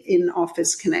need the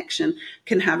in-office connection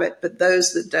can have it, but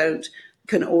those that don't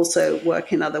can also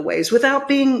work in other ways without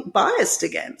being biased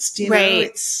against, right.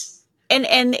 It's and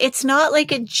it's not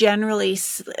like a generally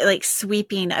like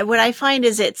sweeping. What I find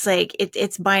is it's like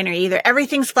it's binary. Either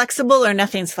everything's flexible or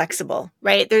nothing's flexible,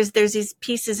 right? There's these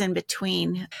pieces in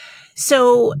between.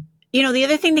 So, the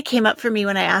other thing that came up for me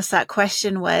when I asked that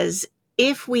question was,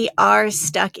 if we are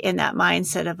stuck in that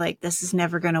mindset of like, this is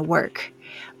never going to work,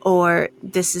 or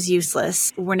this is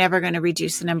useless, we're never going to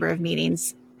reduce the number of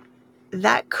meetings,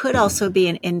 that could also be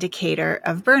an indicator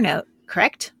of burnout,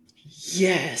 correct?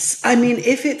 Yes. I mean,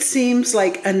 if it seems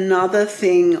like another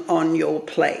thing on your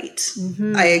plate,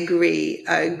 I agree.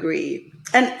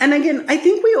 And again, I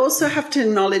think we also have to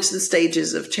acknowledge the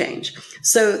stages of change.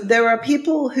 So there are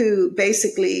people who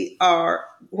basically are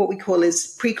what we call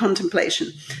is pre-contemplation.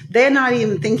 They're not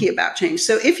even thinking about change.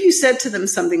 So if you said to them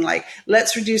something like,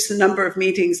 let's reduce the number of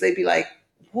meetings, they'd be like,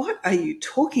 what are you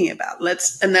talking about?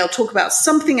 And they'll talk about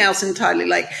something else entirely.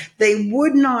 Like they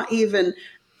would not even,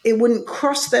 it wouldn't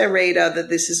cross their radar that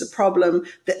this is a problem,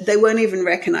 that they won't even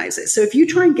recognize it. So if you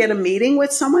try and get a meeting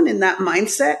with someone in that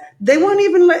mindset, they won't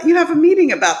even let you have a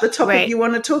meeting about the topic you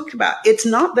want to talk about. It's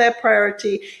not their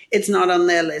priority. It's not on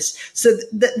their list. So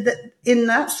in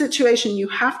that situation, you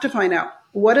have to find out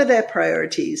what are their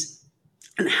priorities.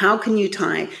 And how can you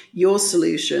tie your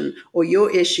solution or your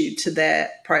issue to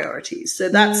their priorities? So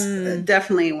that's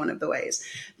definitely one of the ways.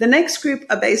 The next group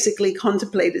are basically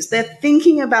contemplators. They're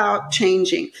thinking about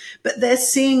changing, but they're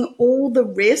seeing all the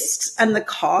risks and the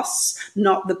costs,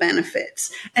 not the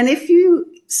benefits. And if you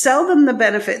sell them the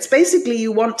benefits, basically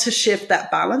you want to shift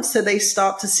that balance so they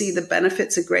start to see the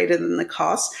benefits are greater than the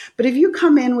costs. But if you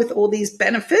come in with all these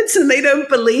benefits and they don't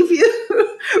believe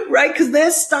you, right? Because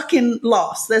they're stuck in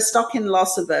loss. They're stuck in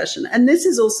loss aversion. And this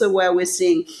is also where we're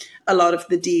seeing a lot of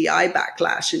the DEI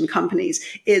backlash in companies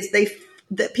is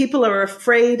that people are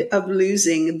afraid of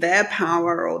losing their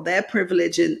power or their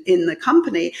privilege in the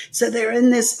company. So they're in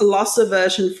this loss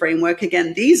aversion framework.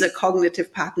 Again, these are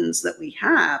cognitive patterns that we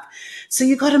have. So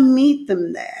you've got to meet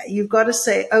them there. You've got to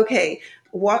say, okay,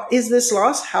 what is this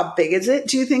loss? How big is it?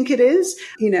 Do you think it is?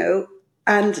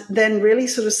 And then really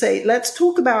sort of say, let's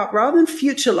talk about, rather than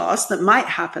future loss that might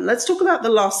happen, let's talk about the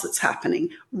loss that's happening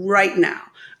right now.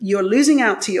 You're losing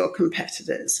out to your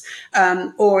competitors,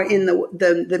 or in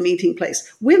the meeting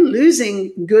place. We're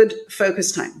losing good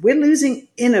focus time. We're losing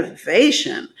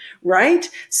innovation, right?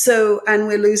 So, and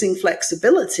we're losing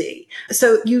flexibility.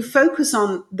 So you focus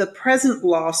on the present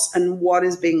loss and what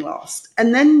is being lost.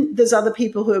 And then there's other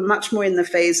people who are much more in the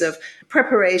phase of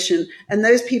preparation. And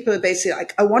those people are basically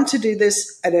like, I want to do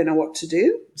this. I don't know what to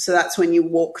do. So that's when you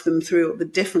walk them through the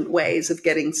different ways of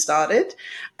getting started.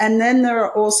 And then there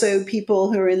are also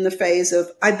people who are in the phase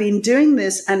of, I've been doing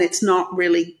this and it's not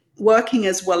really working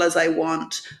as well as I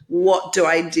want. What do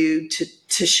I do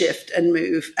to shift and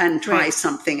move and try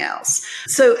something else?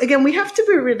 So again, we have to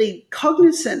be really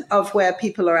cognizant of where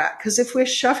people are at, because if we're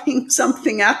shoving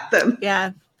something at them,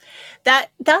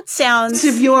 that sounds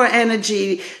of your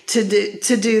energy to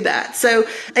do that. So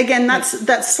again,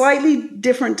 that's slightly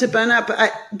different to burnout,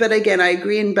 but again, I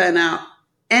agree in burnout,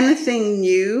 anything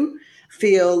new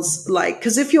feels like,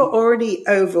 because if you're already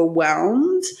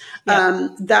overwhelmed,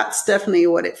 that's definitely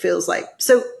what it feels like.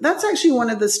 So that's actually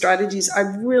one of the strategies I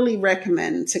really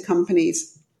recommend to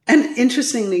companies, and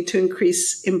interestingly, to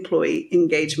increase employee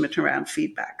engagement around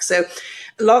feedback. So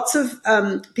lots of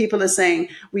people are saying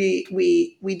we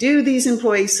do these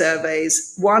employee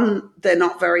surveys. One, they're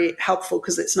not very helpful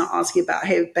because it's not asking about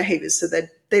behaviors, so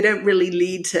they don't really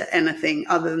lead to anything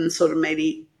other than sort of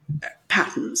maybe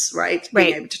patterns, right?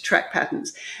 Being able to track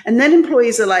patterns. And then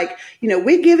employees are like,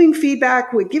 we're giving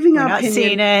feedback, we're giving our opinion,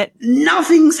 seeing it.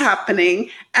 Nothing's happening.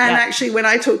 And actually, when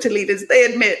I talk to leaders, they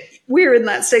admit we're in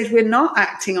that stage, we're not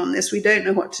acting on this, we don't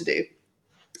know what to do.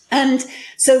 And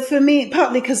so for me,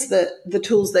 partly because the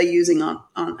tools they're using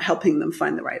aren't helping them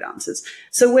find the right answers.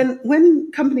 So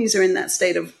when companies are in that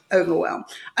state of overwhelm,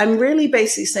 I'm really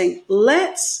basically saying,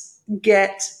 let's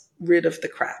get rid of the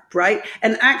crap, right?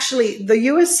 And actually, the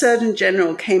US Surgeon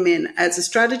General came in as a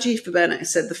strategy for burnout and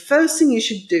said, the first thing you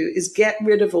should do is get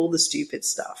rid of all the stupid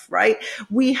stuff, right?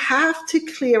 We have to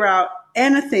clear out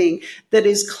anything that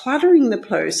is cluttering the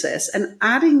process and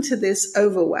adding to this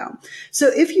overwhelm. So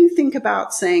if you think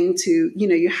about saying to,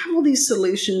 you have all these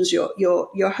solutions,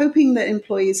 you're hoping that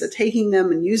employees are taking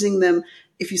them and using them.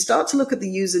 If you start to look at the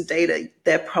user data,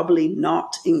 they're probably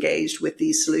not engaged with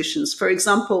these solutions. For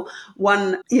example,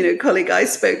 one, colleague I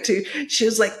spoke to, she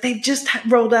was like, they've just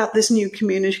rolled out this new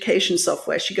communication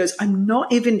software. She goes, I'm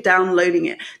not even downloading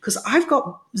it because I've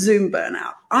got Zoom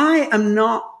burnout. I am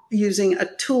not using a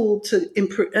tool to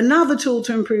improve, another tool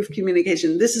to improve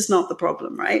communication. This is not the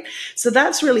problem, right? So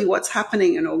that's really what's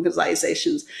happening in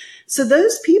organizations. So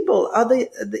those people are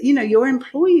your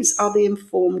employees are the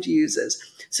informed users.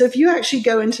 So if you actually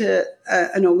go into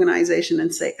an organization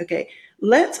and say, okay,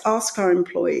 let's ask our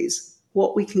employees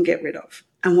what we can get rid of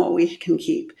and what we can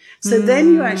keep. So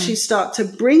then you actually start to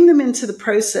bring them into the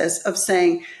process of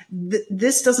saying,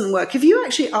 this doesn't work. If you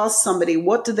actually ask somebody,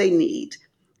 what do they need?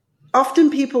 Often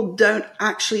people don't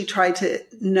actually try to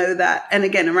know that. And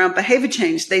again, around behavior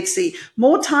change, they'd see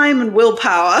more time and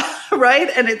willpower, right?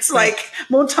 And it's like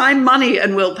more time, money,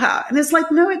 and willpower. And it's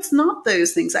like, no, it's not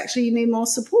those things. Actually, you need more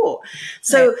support.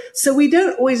 So we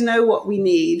don't always know what we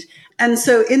need. And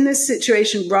so in this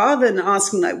situation, rather than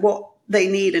asking like what they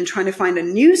need and trying to find a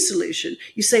new solution,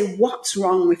 you say, what's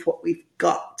wrong with what we've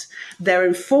got? They're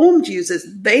informed users.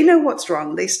 They know what's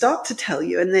wrong. They start to tell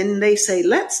you. And then they say,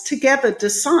 let's together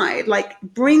decide, like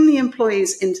bring the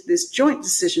employees into this joint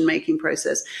decision-making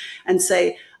process and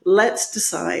say, let's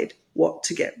decide what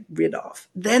to get rid of.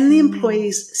 Then the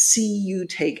employees see you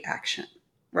take action.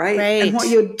 Right? And what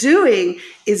you're doing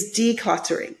is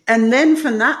decluttering. And then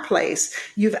from that place,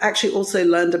 you've actually also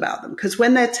learned about them. Because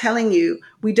when they're telling you,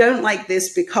 we don't like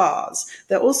this because,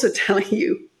 they're also telling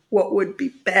you what would be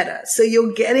better. So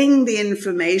you're getting the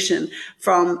information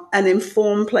from an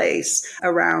informed place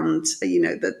around,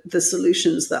 the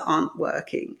solutions that aren't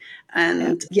working.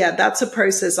 And that's a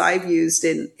process I've used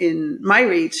in my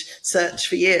reach search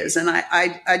for years. And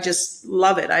I just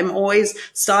love it. I'm always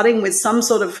starting with some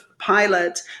sort of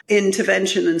pilot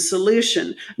intervention and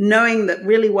solution, knowing that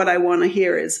really what I want to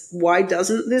hear is, why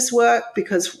doesn't this work?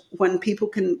 Because when people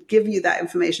can give you that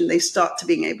information, they start to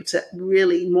being able to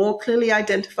really more clearly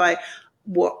identify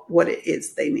what it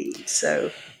is they need. So.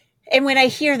 And when I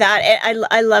hear that,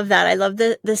 I love that. I love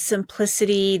the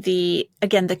simplicity,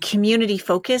 the community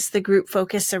focus, the group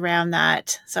focus around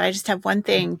that. So I just have one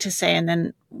thing to say, and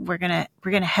then we're going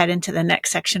to head into the next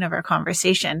section of our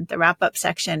conversation, the wrap up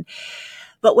section.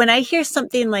 But when I hear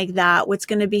something like that, what's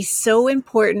going to be so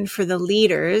important for the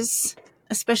leaders,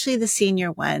 especially the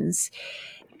senior ones,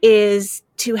 is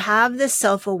to have the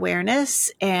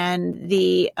self-awareness and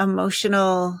the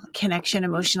emotional connection,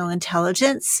 emotional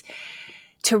intelligence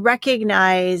to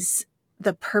recognize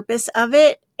the purpose of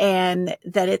it and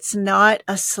that it's not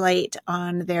a slight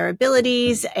on their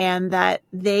abilities and that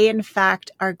they, in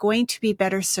fact, are going to be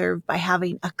better served by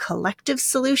having a collective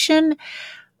solution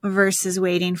versus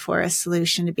waiting for a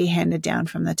solution to be handed down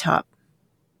from the top.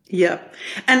 Yeah.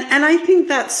 And I think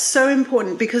that's so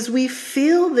important because we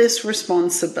feel this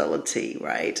responsibility,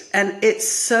 right? And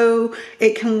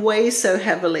it can weigh so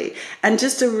heavily. And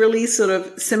just a really sort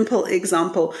of simple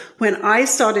example, when I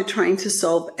started trying to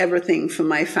solve everything for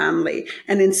my family,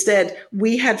 and instead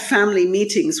we had family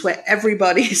meetings where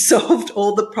everybody solved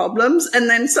all the problems, and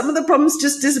then some of the problems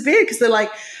just disappeared because they're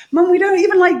like, Mom, we don't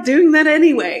even like doing that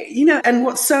anyway, and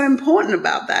what's so important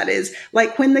about that is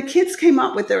like when the kids came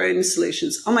up with their own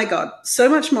solutions, oh my God, so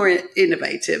much more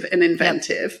innovative and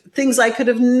inventive, things I could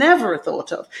have never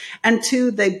thought of. And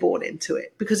two, they bought into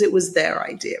it because it was their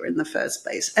idea in the first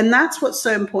place. And that's what's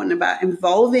so important about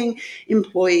involving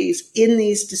employees in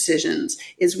these decisions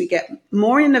is we get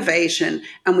more innovation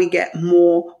and we get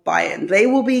more buy-in. They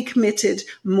will be committed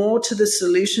more to the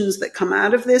solutions that come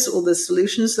out of this or the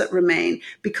solutions that remain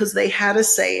because they had a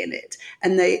say in it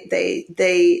and they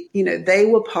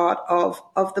were part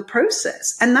of the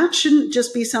process. And that shouldn't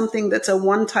just be something that's a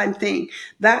one-time thing.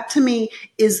 That to me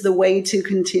is the way to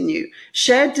continue.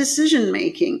 Shared decision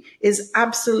making is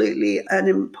absolutely an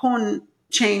important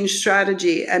change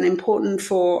strategy and important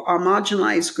for our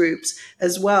marginalized groups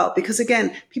as well. Because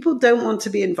again, people don't want to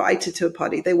be invited to a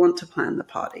party. They want to plan the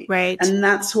party. Right. And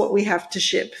that's what we have to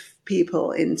ship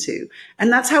people into.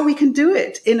 And that's how we can do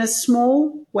it in a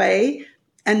small way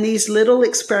And these little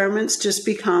experiments just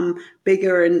become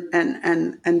bigger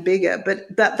and bigger.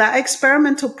 But that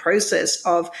experimental process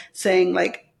of saying,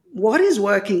 like, what is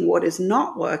working, what is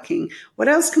not working, what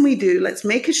else can we do? Let's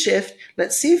make a shift.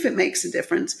 Let's see if it makes a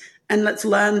difference. And let's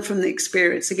learn from the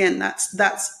experience. Again,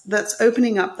 that's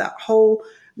opening up that whole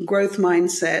growth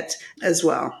mindset as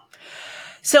well.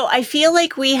 So I feel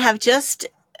like we have just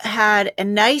had a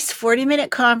nice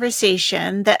 40-minute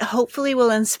conversation that hopefully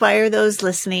will inspire those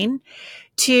listening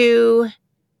to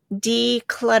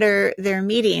declutter their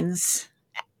meetings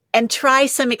and try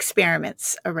some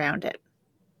experiments around it.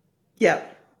 Yeah.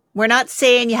 We're not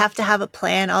saying you have to have a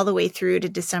plan all the way through to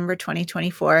December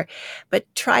 2024, but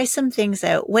try some things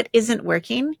out. What isn't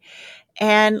working?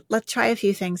 And let's try a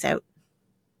few things out.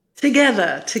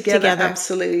 Together.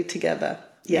 Absolutely together.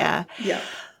 Yeah. Yeah.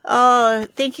 Oh,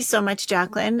 thank you so much,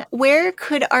 Jacqueline. Where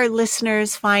could our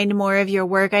listeners find more of your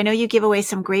work? I know you give away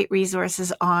some great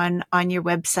resources on your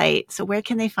website. So where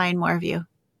can they find more of you?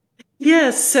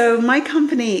 Yes, so my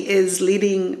company is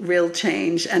Leading Real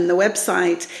Change, and the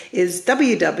website is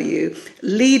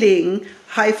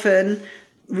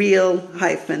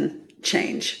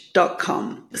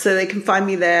www.leading-real-change.com. So they can find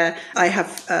me there. I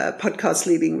have a podcast,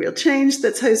 Leading Real Change,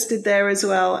 that's hosted there as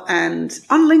well. And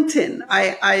on LinkedIn,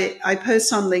 I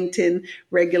post on LinkedIn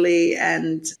regularly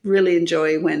and really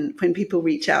enjoy when people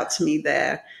reach out to me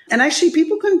there. And actually,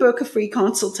 people can book a free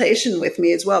consultation with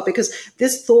me as well, because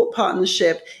this thought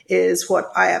partnership is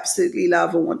what I absolutely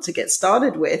love and want to get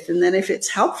started with. And then if it's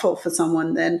helpful for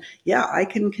someone, then yeah, I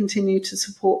can continue to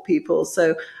support people.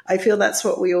 So I feel that's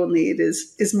what we all need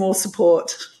is more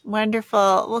support.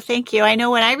 Wonderful. Well, thank you. I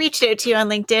know when I reached out to you on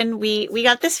LinkedIn, we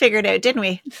got this figured out, didn't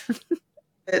we?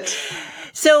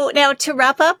 So now to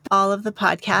wrap up all of the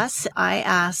podcasts, I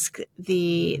ask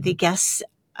the guests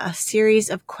a series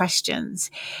of questions.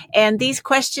 And these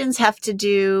questions have to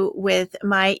do with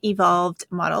my evolve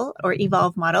model.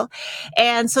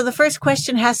 And so the first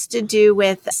question has to do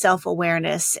with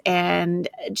self-awareness and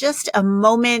just a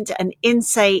moment, an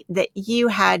insight that you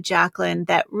had, Jacqueline,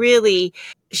 that really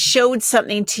showed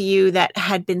something to you that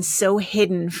had been so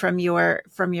hidden from your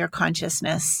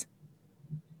consciousness.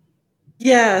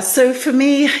 Yeah. So for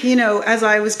me, as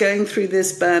I was going through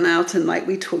this burnout, and like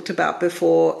we talked about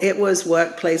before, it was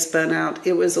workplace burnout.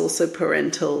 It was also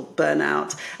parental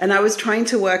burnout. And I was trying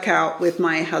to work out with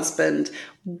my husband,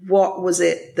 what was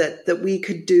it that we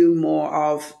could do more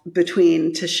of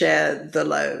between to share the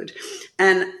load.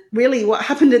 And really what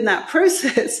happened in that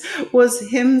process was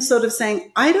him sort of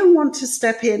saying, I don't want to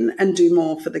step in and do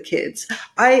more for the kids.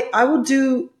 I will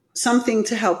do something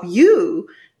to help you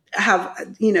have,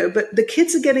 but the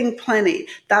kids are getting plenty.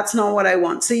 That's not what I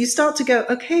want. So you start to go,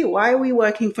 okay, why are we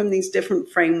working from these different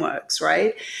frameworks,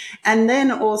 right? And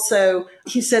then also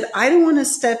he said, I don't want to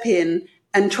step in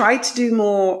and try to do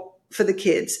more for the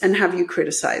kids and have you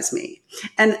criticize me.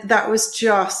 And that was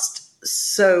just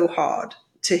so hard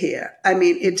to hear. I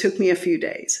mean, it took me a few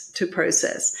days to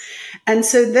process. And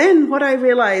so then what I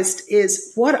realized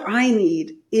is what I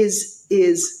need is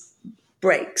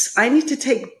breaks. I need to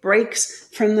take breaks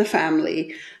from the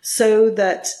family so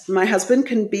that my husband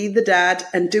can be the dad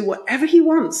and do whatever he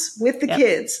wants with the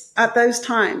kids at those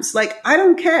times. Like, I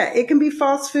don't care. It can be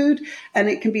fast food and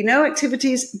it can be no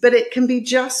activities, but it can be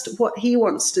just what he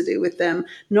wants to do with them,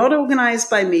 not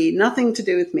organized by me, nothing to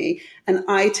do with me. And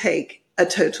I take a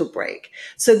total break.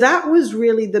 So that was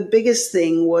really the biggest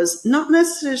thing, was not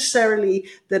necessarily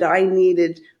that I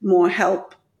needed more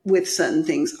help with certain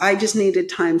things. I just needed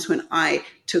times when I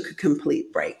took a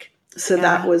complete break. So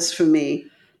that was for me.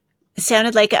 It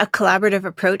sounded like a collaborative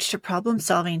approach to problem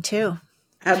solving too.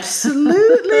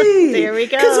 Absolutely. There we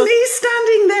go. Because me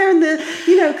standing there in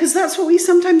because that's what we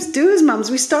sometimes do as mums.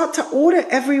 We start to order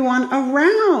everyone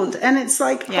around and it's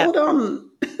like, hold on.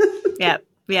 Yeah.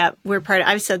 We're part of,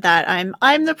 I've said that.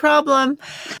 I'm the problem.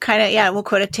 Kind of, we'll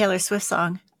quote a Taylor Swift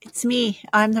song. It's me.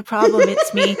 I'm the problem.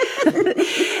 It's me.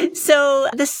 So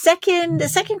the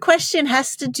second question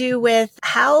has to do with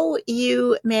how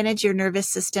you manage your nervous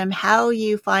system, how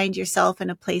you find yourself in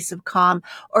a place of calm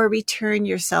or return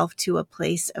yourself to a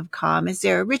place of calm. Is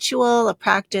there a ritual, a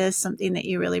practice, something that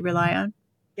you really rely on?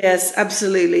 Yes,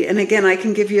 absolutely. And again, I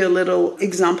can give you a little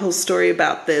example story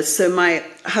about this. So my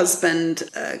husband,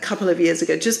 a couple of years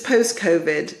ago, just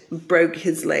post-COVID, broke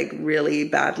his leg really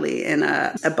badly in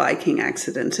a biking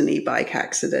accident, an e-bike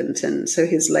accident. And so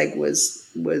his leg was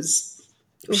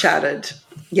shattered.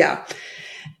 Yeah.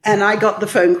 And I got the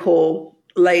phone call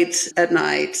late at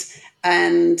night.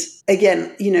 And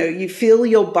again, you feel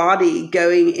your body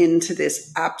going into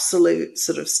this absolute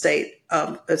sort of state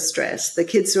of stress. The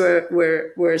kids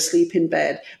were asleep in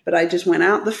bed, but I just went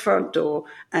out the front door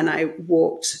and I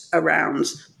walked around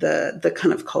the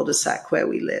kind of cul-de-sac where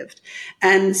we lived.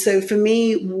 And so for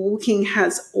me, walking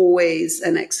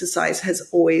and exercise has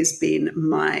always been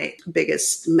my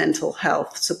biggest mental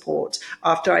health support.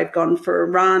 After I've gone for a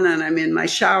run and I'm in my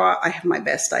shower, I have my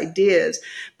best ideas.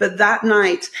 But that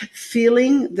night,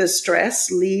 feeling the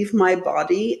stress leave my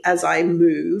body as I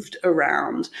moved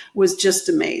around was just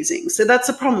amazing. So that's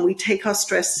a problem. We take our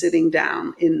stress sitting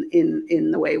down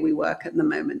in the way we work at the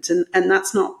moment. And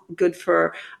that's not good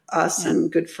for us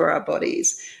and good for our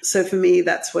bodies. So for me,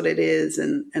 that's what it is.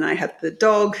 And I have the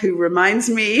dog who reminds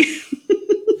me.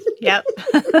 Yep.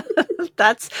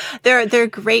 They're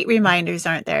great reminders,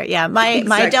 aren't there? Yeah.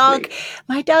 My dog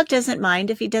doesn't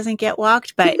mind if he doesn't get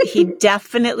walked, but he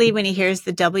definitely, when he hears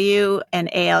the W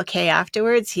and ALK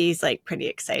afterwards, he's like pretty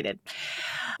excited.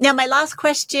 Now, my last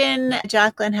question,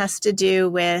 Jacqueline, has to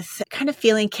do with kind of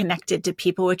feeling connected to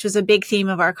people, which was a big theme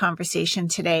of our conversation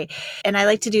today. And I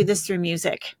like to do this through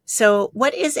music. So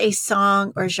what is a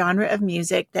song or genre of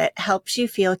music that helps you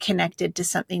feel connected to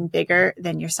something bigger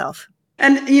than yourself?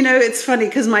 And, it's funny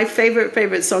because my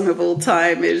favorite song of all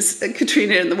time is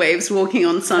Katrina and the Waves, Walking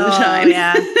on Sunshine. Oh,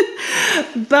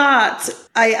 yeah. But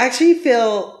I actually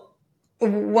feel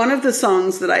one of the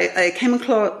songs that I came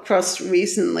across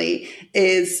recently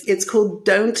it's called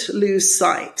Don't Lose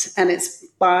Sight, and it's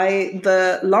by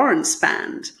the Lawrence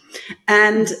Band.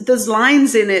 And there's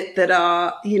lines in it that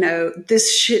are,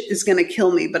 this shit is going to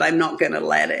kill me, but I'm not going to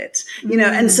let it,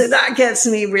 and so that gets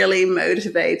me really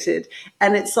motivated.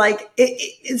 And it's like,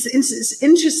 it's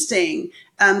interesting.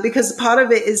 Because part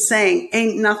of it is saying,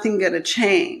 ain't nothing going to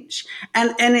change.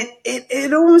 And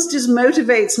it almost just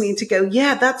motivates me to go,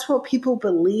 yeah, that's what people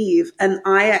believe. And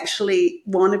I actually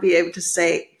want to be able to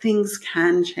say things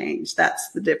can change. That's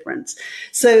the difference.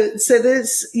 So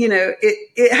there's,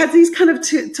 it has these kind of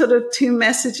two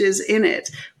messages in it,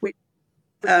 which,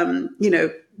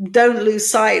 don't lose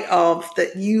sight of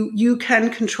that you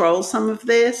can control some of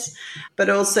this, but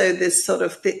also this sort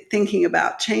of thinking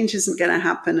about change isn't going to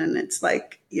happen. And it's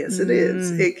like, yes, it is.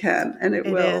 It can, and it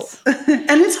will.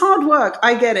 And it's hard work.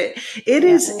 I get it. It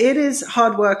is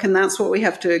hard work. And that's what we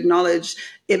have to acknowledge.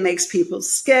 It makes people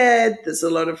scared. There's a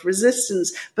lot of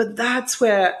resistance, but that's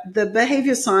where the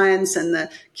behavior science and the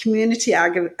community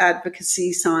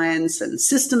advocacy science and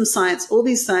system science, all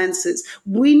these sciences,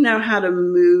 we know how to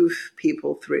move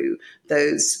people through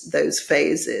those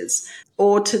phases,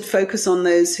 or to focus on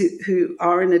those who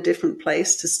are in a different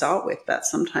place to start with. That's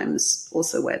sometimes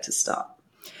also where to start.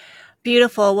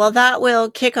 Beautiful. Well, that will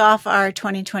kick off our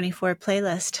 2024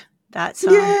 playlist. That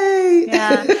song. Yay!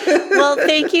 Yeah. Well,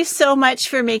 thank you so much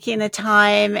for making the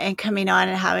time and coming on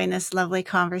and having this lovely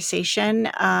conversation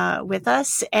with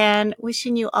us, and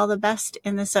wishing you all the best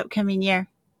in this upcoming year.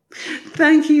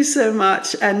 Thank you so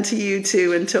much. And to you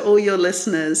too. And to all your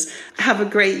listeners, have a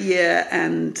great year,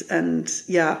 and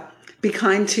be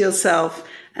kind to yourself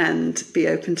and be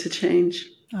open to change.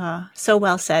 So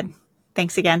well said.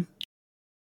 Thanks again.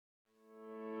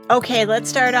 Okay, let's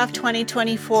start off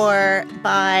 2024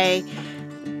 by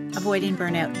mitigating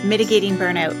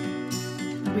burnout.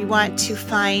 We want to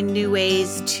find new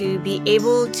ways to be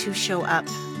able to show up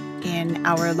in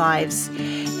our lives.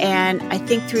 And I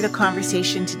think through the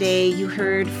conversation today, you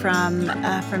heard from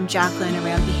Jacqueline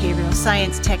around behavioral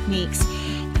science techniques.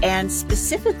 And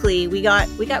specifically, we got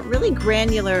really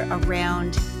granular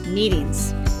around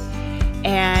meetings.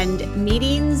 And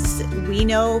meetings, we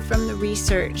know from the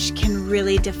research, can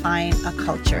really define a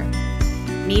culture.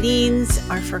 Meetings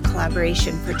are for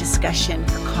collaboration, for discussion,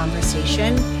 for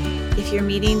conversation. If your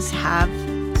meetings have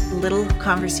little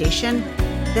conversation,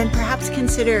 then perhaps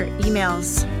consider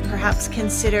emails, perhaps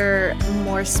consider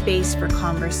more space for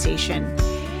conversation.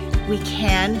 We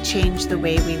can change the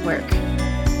way we work.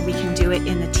 We can do it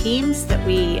in the teams that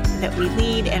we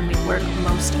lead and we work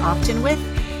most often with.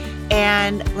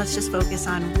 And let's just focus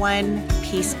on one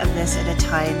piece of this at a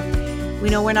time. We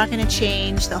know we're not going to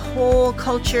change the whole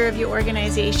culture of your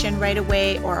organization right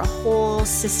away or a whole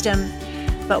system,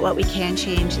 but what we can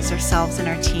change is ourselves and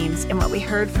our teams. And what we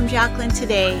heard from Jacqueline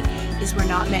today is we're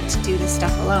not meant to do this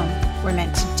stuff alone. We're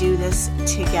meant to do this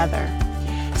together.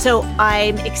 So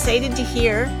I'm excited to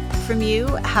hear from you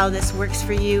how this works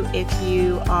for you if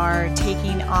you are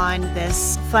taking on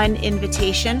this fun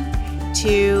invitation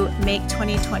to make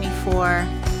 2024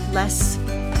 less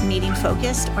meeting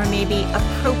focused, or maybe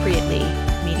appropriately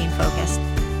meeting focused.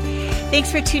 Thanks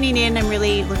for tuning in. I'm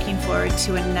really looking forward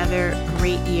to another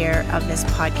great year of this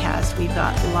podcast. We've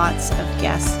got lots of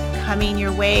guests coming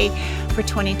your way for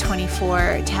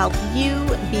 2024 to help you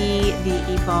be the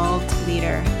evolved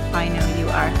leader I know you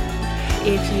are.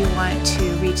 If you want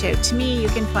to reach out to me, you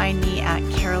can find me at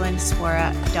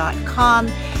carolinswara.com,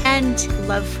 and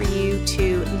love for you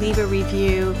to leave a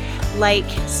review, like,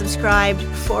 subscribe,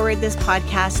 forward this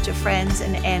podcast to friends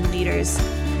and leaders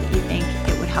that you think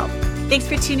it would help. Thanks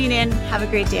for tuning in. Have a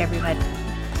great day, everyone.